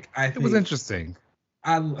 Like it was interesting.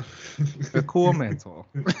 A cool mantle.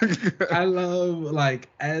 I love, like,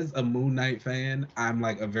 as a Moon Knight fan, I'm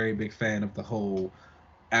like a very big fan of the whole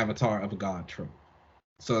Avatar of a God trope.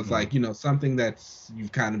 So it's like, you know, something that's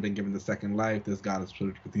you've kind of been given the second life. This god is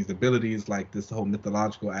with these abilities, like this whole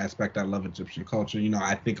mythological aspect. I love Egyptian culture. You know,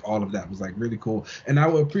 I think all of that was like really cool. And I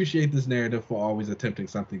will appreciate this narrative for always attempting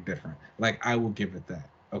something different. Like, I will give it that.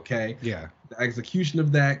 Okay. Yeah. The execution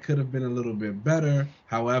of that could have been a little bit better.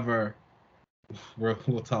 However,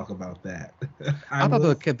 we'll talk about that. I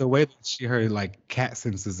thought the way that she heard like cat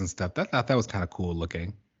senses and stuff, I thought that was kind of cool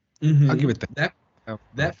looking. I'll give it that.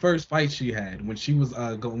 That first fight she had when she was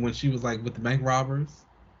when she was like with the bank robbers.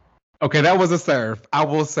 Okay, that was a serve, I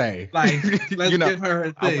will say. Like, let's give her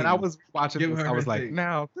a thing. When I was watching this, I was like,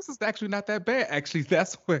 now this is actually not that bad. Actually,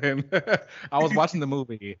 that's when I was watching the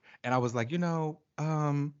movie and I was like, you know,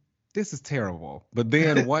 this is terrible. But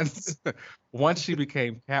then once she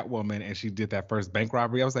became Catwoman and she did that first bank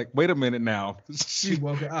robbery, I was like, wait a minute now. She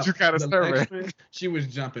woke up. You kind of served. She was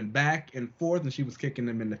jumping back and forth and she was kicking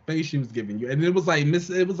them in the face. She was giving you, and it was like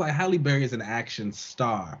Halle Berry is an action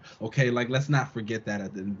star. Okay, like let's not forget that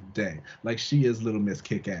at the end of the day. Like she is Little Miss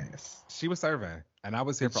Kick-Ass. She was serving. And I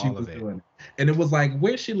was here for all of it. And it was like,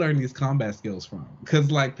 where'd she learn these combat skills from?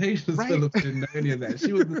 Because like Patience Phillips didn't know any of that.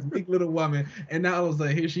 She was this big little woman, and now I was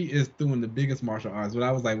like, here she is doing the biggest martial arts. But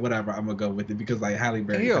I was like, whatever, I'm gonna go with it because like Halle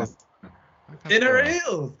Berry in her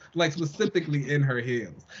heels, like specifically in her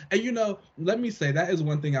heels. And you know, let me say that is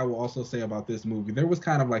one thing I will also say about this movie. There was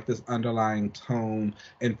kind of like this underlying tone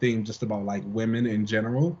and theme just about like women in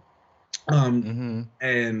general,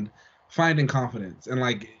 and finding confidence and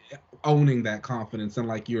like owning that confidence and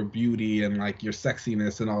like your beauty and like your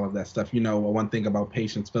sexiness and all of that stuff. You know, one thing about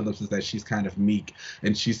Patience Phillips is that she's kind of meek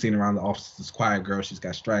and she's seen around the office as this quiet girl. She's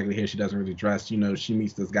got straggly hair. She doesn't really dress. You know, she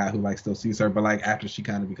meets this guy who like still sees her, but like after she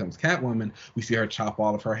kind of becomes Catwoman, we see her chop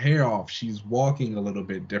all of her hair off. She's walking a little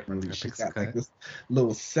bit differently. She's got like this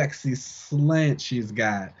little sexy slant she's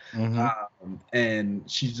got. And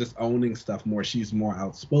she's just owning stuff more. She's more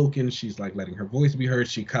outspoken. She's like letting her voice be heard.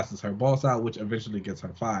 She cusses her boss out, which eventually gets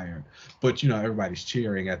her fired. But you know, everybody's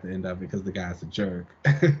cheering at the end of it because the guy's a jerk.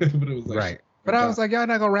 But it was like, right. But I was like, y'all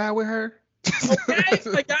not gonna ride with her? Okay,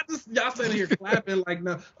 like y'all sitting here clapping like,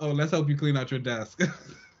 no. Oh, let's help you clean out your desk.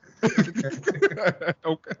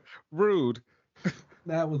 Okay. Rude.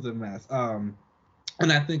 That was a mess.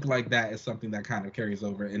 And I think like that is something that kind of carries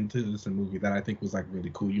over into this movie that I think was like really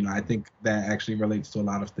cool. You know, I think that actually relates to a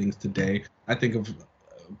lot of things today. I think of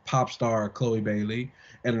pop star Chloe Bailey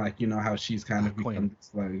and like, you know, how she's kind of become this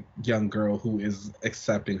like young girl who is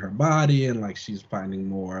accepting her body and like she's finding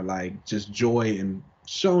more like just joy in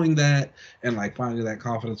showing that and like finding that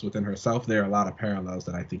confidence within herself. There are a lot of parallels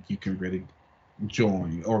that I think you can really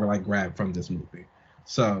join or like grab from this movie.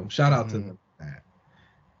 So shout out to them for that.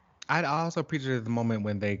 I also appreciated the moment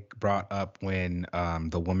when they brought up when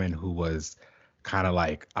the woman who was kind of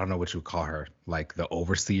like, I don't know what you would call her, like the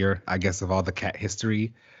overseer, I guess, of all the cat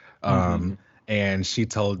history. And she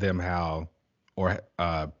told them how, or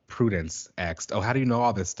Prudence asked, oh, how do you know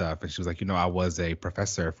all this stuff? And she was like, you know, I was a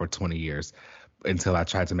professor for 20 years until I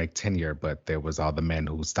tried to make tenure, but there was all the men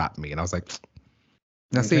who stopped me. And I was like,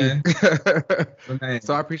 now see.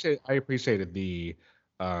 So I appreciated the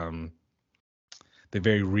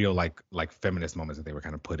very real like feminist moments that they were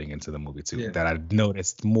kind of putting into the movie too. That I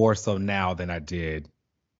noticed more so now than I did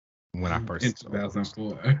when I first in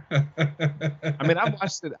 2004. I mean, I've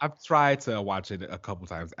watched it. I've tried to watch it a couple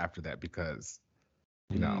times after that because,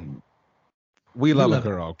 you know, we love a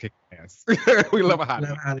girl kicking ass. We love a hot.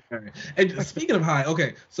 And speaking of high,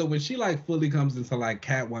 okay, so when she like fully comes into like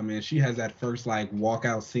Catwoman, she has that first like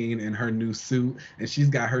walkout scene in her new suit, and she's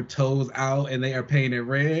got her toes out, and they are painted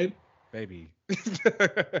red. Baby.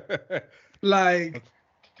 Like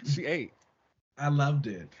she ate. I loved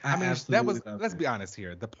it. I mean, that absolutely was. loved Let's it. be honest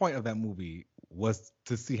here. The point of that movie was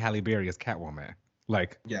to see Halle Berry as Catwoman.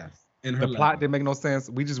 Like Yes, in her the plot level. didn't make no sense.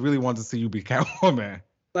 We just really wanted to see you be Catwoman.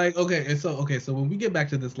 Like, so when we get back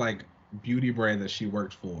to this like beauty brand that she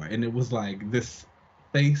worked for, and it was like this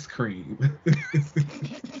face cream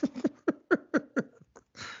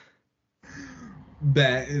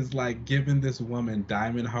that is like giving this woman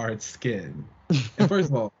diamond hard skin. And first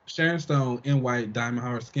of all, Sharon Stone in white diamond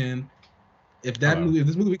hard skin. If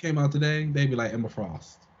this movie came out today, they'd be like Emma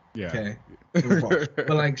Frost. Yeah. Okay. But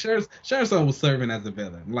like Sharon Stone was serving as a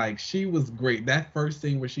villain. Like she was great. That first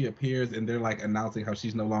scene where she appears and they're like announcing how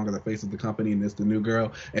she's no longer the face of the company and it's the new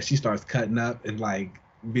girl, and she starts cutting up and like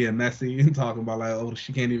being messy and talking about like, oh,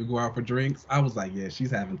 she can't even go out for drinks. I was like, yeah,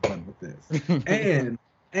 she's having fun with this.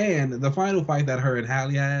 And the final fight that her and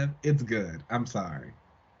Halle have, it's good. I'm sorry.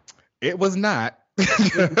 It was not.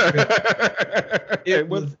 It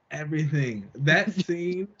was everything. That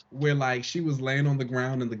scene where like she was laying on the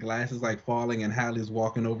ground and the glass is like falling and Hallie's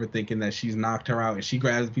walking over thinking that she's knocked her out and she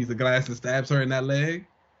grabs a piece of glass and stabs her in that leg.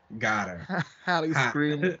 Got her. Halle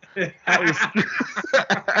screamed.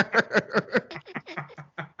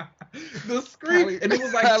 The scream, and it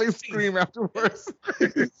was like Halle scream afterwards.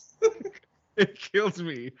 It kills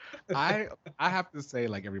me. I have to say,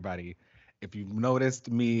 like everybody, if you've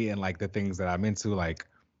noticed me and like the things that I'm into, like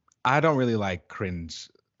I don't really like cringe.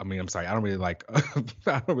 I mean, I'm sorry, I don't really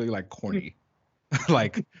like corny.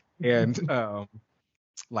 Like and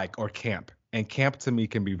like or camp. And camp to me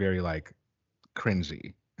can be very like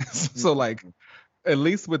cringy. So like at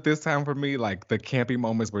least with this time for me, like the campy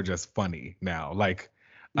moments were just funny now. Like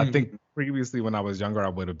I think previously when I was younger, I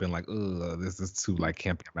would have been like, ugh, this is too like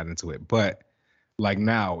campy. I'm not into it. But like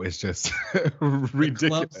now it's just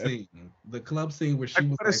ridiculous. The club scene where she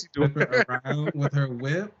was like flipping around with her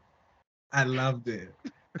whip. I loved it.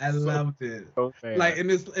 I loved it. So like and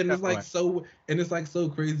it's like so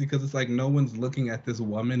crazy because it's like no one's looking at this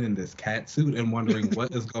woman in this cat suit and wondering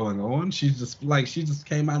what is going on. She just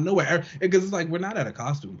came out of nowhere because it's like we're not at a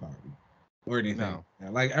costume party or anything.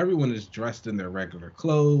 No. Like everyone is dressed in their regular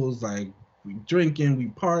clothes. Like we drinking, we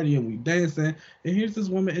partying, we dancing, and here's this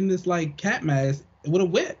woman in this like cat mask with a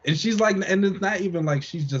whip, and she's like, and it's not even like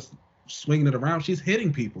she's just swinging it around. She's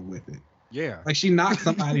hitting people with it. Yeah. Like she knocked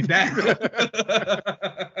somebody down.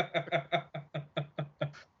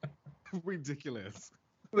 Ridiculous.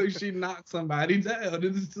 Like she knocked somebody down. And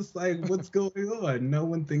it's just like, what's going on? No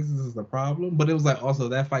one thinks this is a problem. But it was like also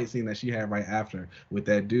that fight scene that she had right after with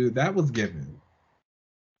that dude, that was given.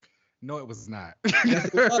 No, it was not.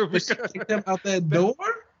 Yes, it was. She kicked him out that door?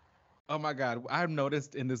 Oh my God. I've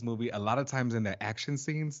noticed in this movie, a lot of times in the action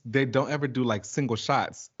scenes, they don't ever do like single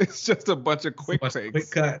shots. It's just a bunch of quick takes.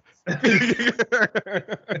 Quick cuts.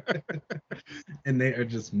 And they are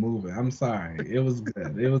just moving. I'm sorry. It was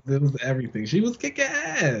good. It was everything. She was kicking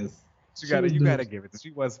ass. You gotta give it.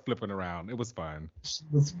 She was flipping around. It was fun. She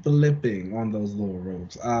was flipping on those little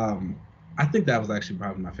ropes. I think that was actually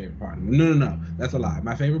probably my favorite part. No. That's a lie.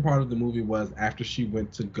 My favorite part of the movie was after she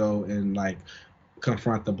went to go and like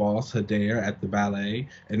confront the boss, Hadair, at the ballet,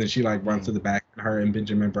 and then she like runs to the back and her and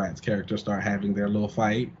Benjamin Bratt's character start having their little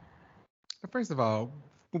fight. First of all,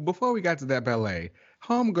 before we got to that ballet,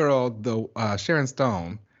 homegirl, the Sharon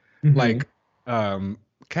Stone, like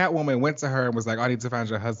Catwoman went to her and was like, I need to find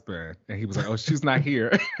your husband. And he was like, oh, she's not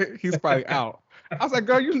here. He's probably out. I was like,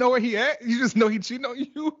 girl, you know where he at? You just know he cheating on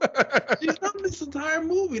you? She's done this entire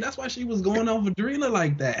movie. That's why she was going over Drina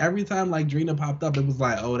like that. Every time like Drina popped up, it was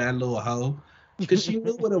like, oh, that little hoe. Because she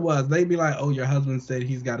knew what it was. They'd be like, oh, your husband said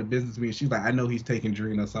he's got a business meeting. She's like, I know he's taking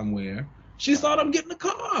Drina somewhere. She saw them get in the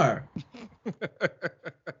car.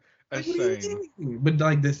 Like, but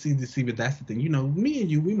like this, see, but that's the thing. You know, me and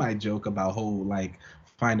you, we might joke about whole like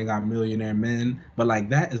finding our millionaire men, but like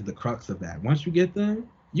that is the crux of that. Once you get them,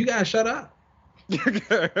 you gotta shut up.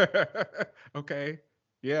 Okay.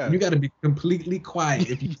 Yeah. You gotta be completely quiet.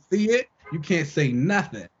 If you see it, you can't say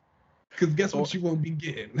nothing. Because guess what you won't be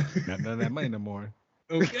getting? None of that money no more.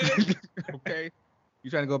 Okay. Okay.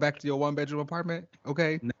 You trying to go back to your 1-bedroom apartment?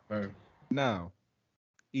 Okay. Never. No.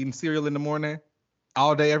 Eating cereal in the morning?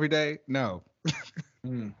 All day, every day? No.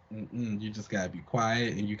 You just gotta be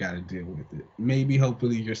quiet and you gotta deal with it. Maybe,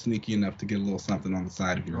 hopefully, you're sneaky enough to get a little something on the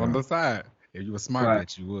side of your on the side. If you were smart,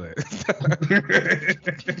 bitch, you would.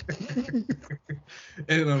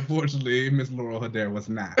 And unfortunately, Miss Laurel Hadair was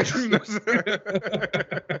not.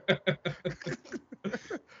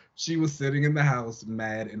 She was sitting in the house,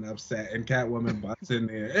 mad and upset, and Catwoman busts in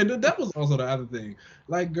there. And that was also the other thing.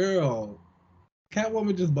 Like, girl,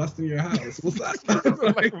 Catwoman just busted in your house. What's up?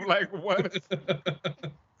 like what?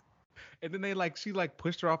 And then she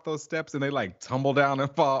pushed her off those steps and they tumble down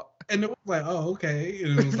and fall. And it was like, oh, okay.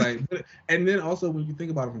 And it was like, and then also when you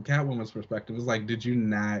think about it from Catwoman's perspective, it's like, did you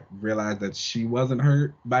not realize that she wasn't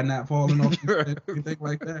hurt by not falling off anything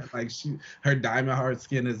like that? Like her diamond hard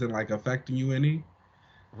skin isn't affecting you any.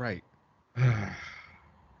 Right.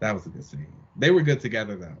 That was a good scene. They were good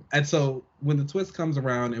together though. And so when the twist comes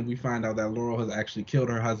around and we find out that Laurel has actually killed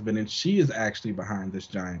her husband and she is actually behind this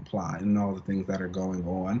giant plot and all the things that are going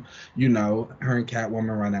on, her and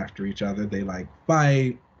Catwoman run after each other. They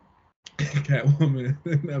fight. Catwoman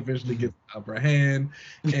eventually gets the upper hand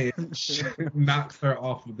and knocks her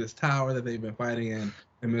off of this tower that they've been fighting in,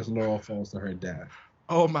 and Miss Laurel falls to her death.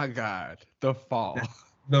 Oh my God, the fall.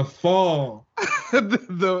 The fall.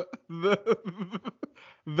 the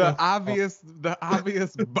obvious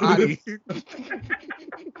body.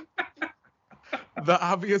 The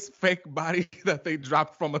obvious fake body that they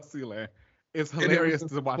dropped from a ceiling. It's hilarious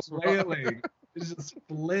to watch. It's just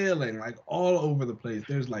flailing all over the place.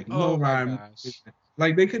 There's no rhyme.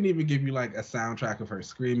 They couldn't even give you a soundtrack of her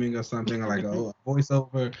screaming or something, or a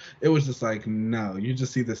voiceover. It was just no. You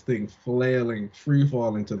just see this thing flailing, free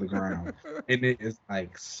falling to the ground, and it is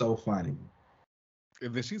so funny.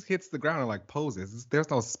 And then she hits the ground and poses. There's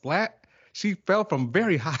no splat. She fell from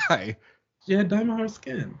very high. She had diamond hard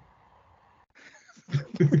skin.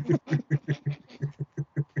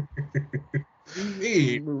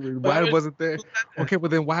 Why wasn't there? Okay, well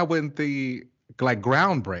then why wouldn't the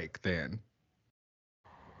ground break then?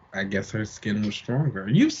 I guess her skin was stronger.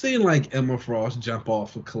 You've seen Emma Frost jump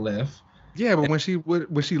off a cliff. Yeah, but when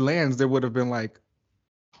she lands, there would have been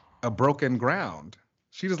a broken ground.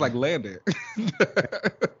 She just landed.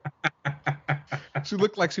 She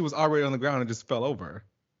looked like she was already on the ground and just fell over.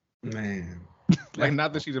 Man,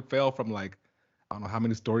 not that she just fell from I don't know how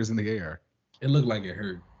many stories in the air. It looked like it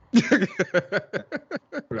hurt.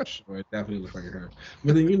 For sure, it definitely looked like it hurt.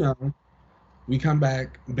 But then we come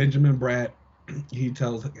back. Benjamin Bratt, he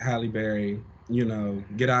tells Halle Berry,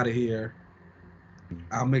 get out of here.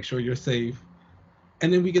 I'll make sure you're safe.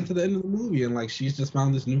 And then we get to the end of the movie, and she's just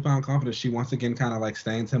found this newfound confidence. She once again kind of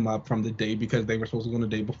stands him up from the date because they were supposed to go on a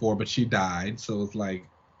date before, but she died. So it's here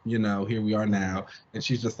we are now. And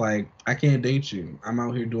she's just I can't date you. I'm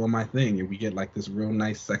out here doing my thing. And we get this real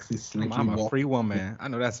nice, sexy, slinky I'm a free woman. I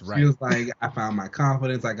know that's right. She was I found my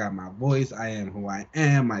confidence. I got my voice. I am who I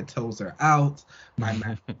am. My toes are out. My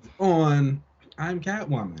mask is on. I'm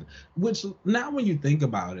Catwoman. Which, now when you think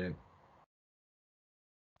about it,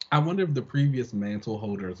 I wonder if the previous mantle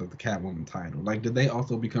holders of the Catwoman title, did they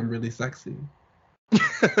also become really sexy?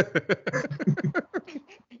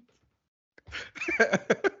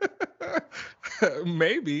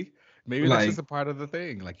 Maybe that's just a part of the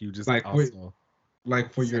thing. You just also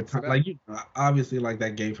for your time, obviously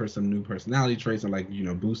that gave her some new personality traits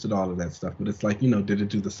and boosted all of that stuff. But it's did it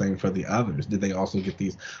do the same for the others? Did they also get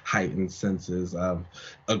these heightened senses of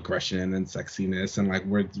aggression and sexiness?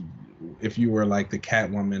 And where, if you were the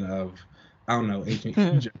Catwoman of, I don't know, ancient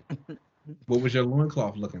Egypt, what was your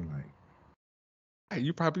loincloth looking like?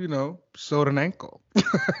 You probably, showed an ankle.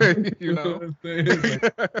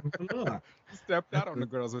 Stepped out on the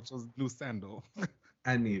girls with your new sandal.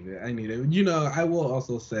 I need it. I will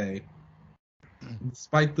also say,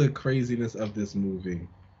 despite the craziness of this movie,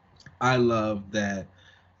 I love that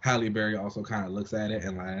Halle Berry also kind of looks at it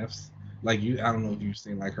and laughs. I don't know if you've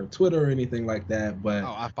seen her Twitter or anything like that, but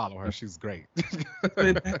I follow her. She's great.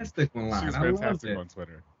 Fantastic online. She's fantastic on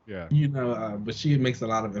Twitter. Yeah. But she makes a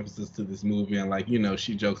lot of emphasis to this movie, and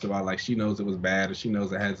she jokes about she knows it was bad and she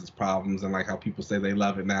knows it has its problems, and how people say they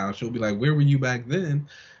love it now. She'll be like, "Where were you back then?"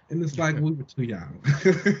 And it's we were too young.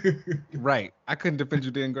 Right. I couldn't defend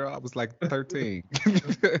you then, girl. I was 13.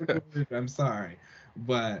 I'm sorry,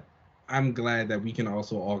 but I'm glad that we can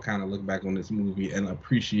also all kind of look back on this movie and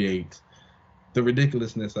appreciate the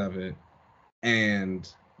ridiculousness of it and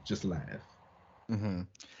just laugh. Mm-hmm.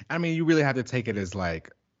 I mean, you really have to take it as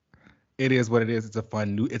it is what it is.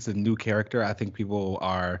 It's a new character. I think people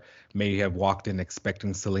may have walked in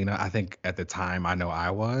expecting Selena. I think at the time, I know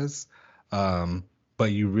I was.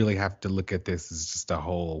 But you really have to look at this as just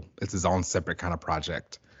it's his own separate kind of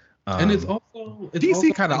project. And it's also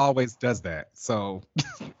DC kind of always does that. So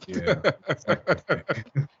yeah,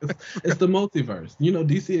 it's the multiverse.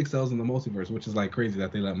 DC excels in the multiverse, which is crazy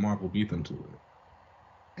that they let Marvel beat them to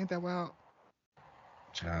it. Ain't that wild?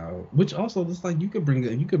 Child. Which also, it's you could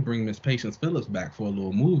bring Miss Patience Phillips back for a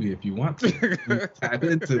little movie if you want to. Tap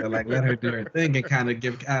into it, let her do her thing and kind of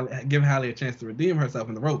give Halle a chance to redeem herself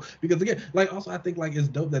in the role. Because again, also I think it's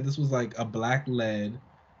dope that this was a black-led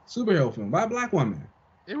superhero film by a black woman.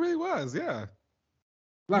 It really was, yeah.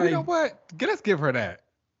 You know what? Let's give her that.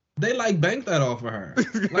 They like banked that off of her.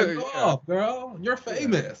 Like, go off, girl. You're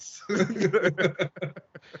famous.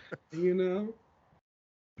 You know?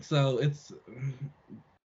 So it's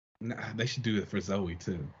they should do it for Zoe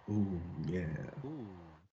too. Ooh, yeah.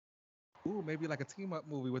 Ooh, maybe like a team up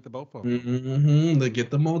movie with the both of them. Mm-hmm. They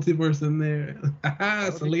get the multiverse in there.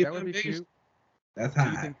 That would be cute. That's hot.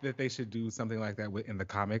 Do you think that they should do something like that in the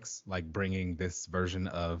comics, like bringing this version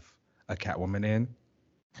of a Catwoman in?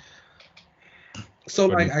 So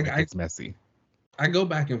like, it's messy. I go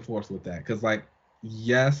back and forth with that because, like,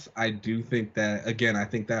 yes, I do think that. Again, I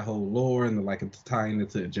think that whole lore and it's tying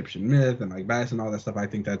into Egyptian myth and like bats and all that stuff. I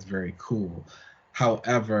think that's very cool.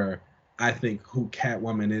 However, I think who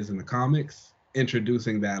Catwoman is in the comics,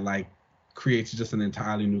 introducing that like creates just an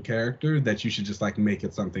entirely new character that you should just like make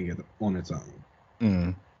it something on its own.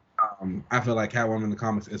 I feel like Catwoman in the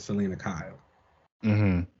comics is Selena Kyle.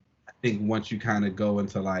 I think once you kind of go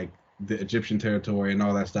into like the Egyptian territory and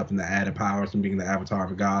all that stuff and the added powers and being the avatar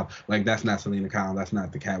of a god, like that's not Selena Kyle. That's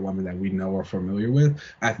not the Catwoman that we know or familiar with.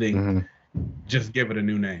 I think just give it a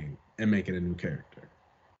new name and make it a new character.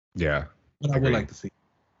 Yeah. But I would like to see.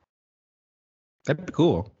 That'd be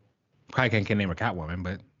cool. Probably can't name her Catwoman,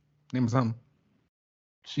 but name her something.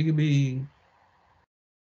 She could be,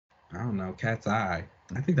 I don't know, Cat's Eye.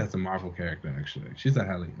 I think that's a Marvel character, actually. She's a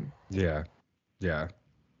Hellion. Yeah.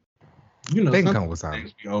 You know, they can come with something.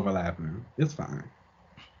 Things be overlapping. It's fine.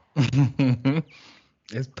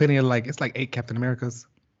 It's plenty of it's like 8 Captain Americas.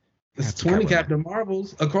 It's 20 Captain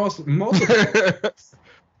Marvels across multiple.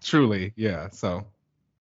 Truly, yeah. So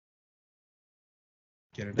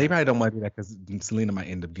they probably don't want to do that because Selena might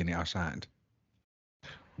end up getting outshined.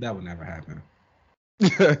 That would never happen.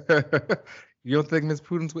 You don't think Miss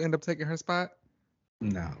Prudence will end up taking her spot?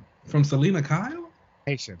 No. From Selena Kyle?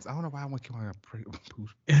 Patience. I don't know why I want to call her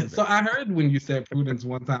Prudence. So I heard when you said Prudence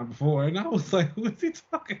one time before, and I was like, who is he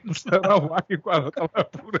talking about? Oh, why you call her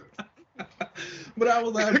Prudence? But I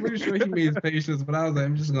was like, I'm pretty sure he means Patience, but I was like,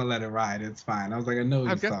 I'm just going to let it ride. It's fine. I was like, I know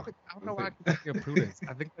he's talking. I don't know why I keep thinking of Prudence.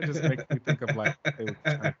 I think that just makes me think of like they were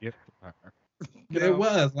trying to get her. It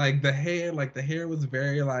was like the hair was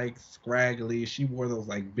very like scraggly. She wore those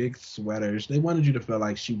like big sweaters. They wanted you to feel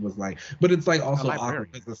like she was like, but it's like also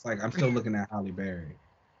awkward because it's like I'm still looking at Halle Berry.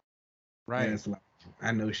 Right. And it's like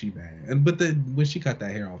I know she bad, but then when she cut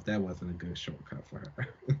that hair off, that wasn't a good shortcut for her.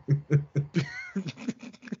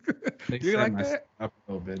 You like that? Up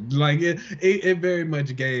a little bit. Like it very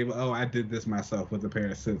much gave. Oh, I did this myself with a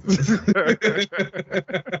pair of scissors.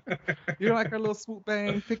 You like her little swoop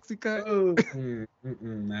bang pixie cut? Oh,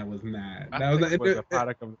 that was not. That was a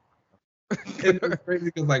product of. It was crazy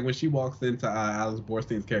because like when she walks into Alex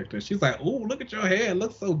Borstein's character, she's like, "Oh, look at your hair, it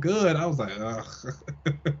looks so good." I was like, "Ugh."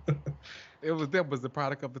 That was the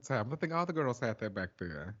product of the time. I think all the girls had that back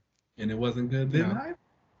there. And it wasn't good then.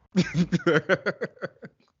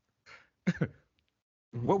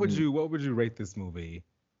 What would you rate this movie?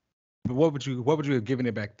 What would you have given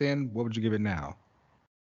it back then? What would you give it now?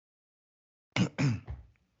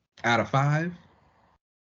 Out of 5?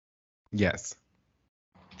 Yes.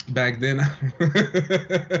 Back then,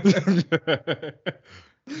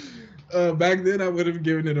 back then I would have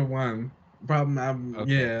given it a 1.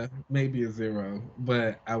 Yeah, maybe a 0,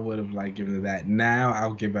 but I would have like given it that. Now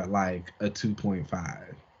I'll give it like a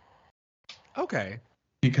 2.5. Okay.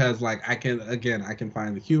 Because like I can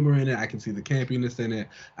find the humor in it. I can see the campiness in it.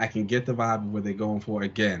 I can get the vibe of what they're going for.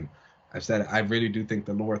 Again, I've said it, I really do think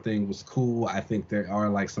the lore thing was cool. I think there are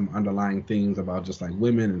like some underlying things about just like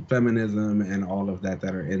women and feminism and all of that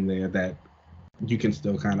are in there that you can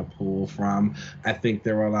still kind of pull from. I think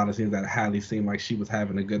there were a lot of scenes that Halle seemed like she was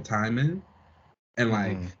having a good time in. And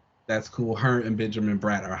like that's cool. Her and Benjamin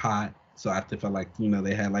Bratt are hot. So I feel like, you know,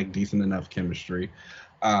 they had like decent enough chemistry.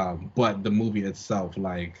 But the movie itself,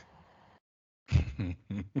 like, you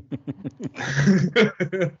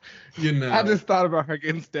know, I just thought about her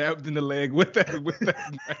getting stabbed in the leg with that.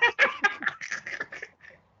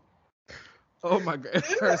 Oh my god,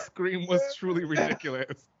 her scream was truly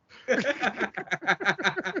ridiculous.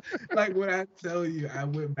 Like when I tell you, I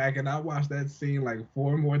went back and I watched that scene like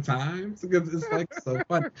 4 more times because it's like so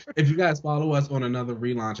funny. If you guys follow us on another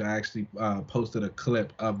relaunch, I actually posted a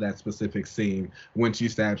clip of that specific scene when she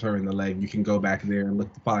stabs her in the leg. You can go back there and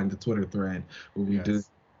find the Twitter thread where we did,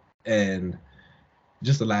 and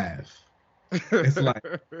just laugh. It's like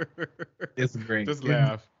it's great. Just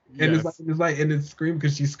laugh. And it's like and it's scream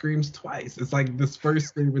because she screams twice. It's like this first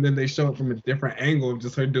scream and then they show it from a different angle of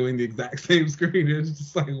just her doing the exact same scream. It's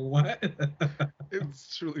just like, what?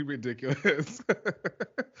 It's truly ridiculous.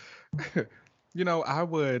 You know,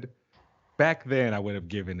 back then I would have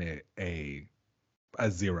given it a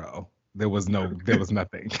 0. There was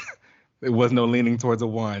nothing. It was no leaning towards a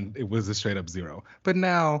 1. It was a straight up 0. But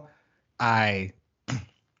now I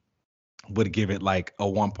would give it like a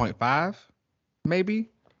 1.5, maybe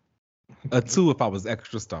a 2 if I was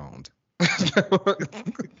extra stoned.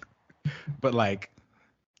 But like,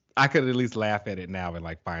 I could at least laugh at it now and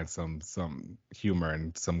like find some humor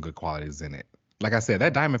and some good qualities in it. Like I said,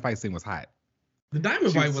 that diamond fight scene was hot. The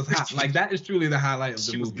diamond fight was hot. Like, that is truly the highlight of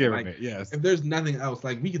the movie. She was giving like, it, yes. If there's nothing else,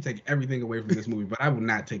 like, we could take everything away from this movie, but I will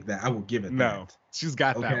not take that. I will give it No, that. she's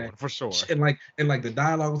got that one for sure. And like the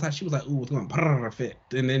dialogue was hot. She was like, "Ooh, what's going on?" Fit.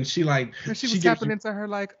 And then she like she was tapping into her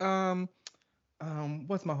like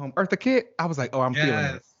what's my home Eartha Kitt. I was like, oh, I'm feeling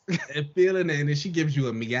it. And feeling it, and then she gives you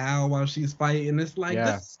a meow while she's fighting. It's like,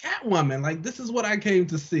 this is Catwoman. Like, this is what I came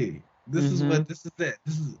to see. This is it.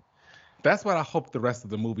 That's what I hope the rest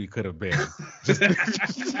of the movie could have been.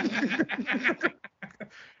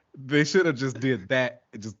 They should have just did that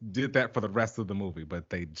for the rest of the movie, but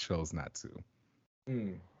they chose not to.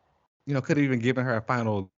 You know, could have even given her a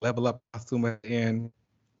final level up costume at the end.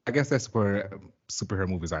 I guess that's where superhero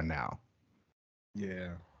movies are now. Yeah.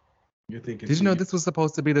 You're thinking. Did you know this was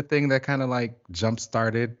supposed to be the thing that kind of like jump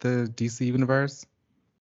started the DC universe?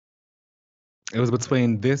 It was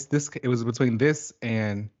between this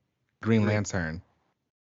and Green Lantern.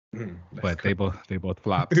 But they both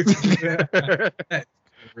flopped.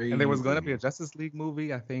 And there was going to be a Justice League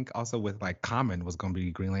movie, I think, also with like Common was going to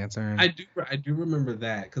be Green Lantern. I do remember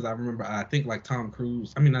that because I think like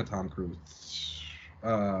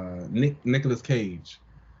Nicolas Cage.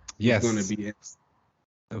 Yes. Was going to be it.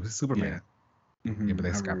 It was Superman. Yeah, but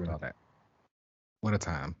they scrapped all that. What a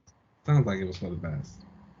time. Sounds like it was for the best.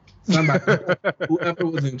 Somebody, whoever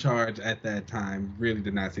was in charge at that time really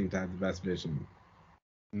did not seem to have the best vision.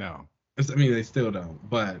 No. I mean, they still don't,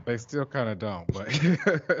 but... They still kind of don't,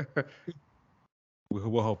 but...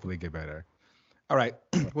 we'll hopefully get better. All right.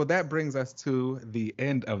 Well, that brings us to the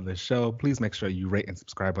end of the show. Please make sure you rate and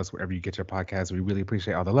subscribe us wherever you get your podcasts. We really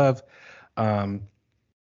appreciate all the love.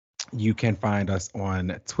 You can find us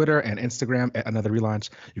on Twitter and Instagram at Another Relaunch.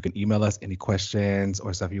 You can email us any questions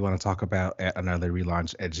or stuff you want to talk about at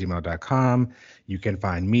anotherrelaunch@gmail.com. You can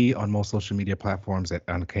find me on most social media platforms at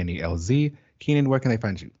UncannyLZ. Keenan, where can they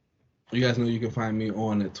find you? You guys know you can find me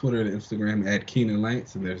on Twitter and Instagram at Keenan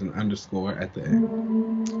Lights, and there's an underscore at the end.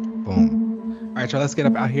 Boom. All right, y'all, let's get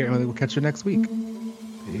up out here and we'll catch you next week.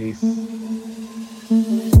 Peace.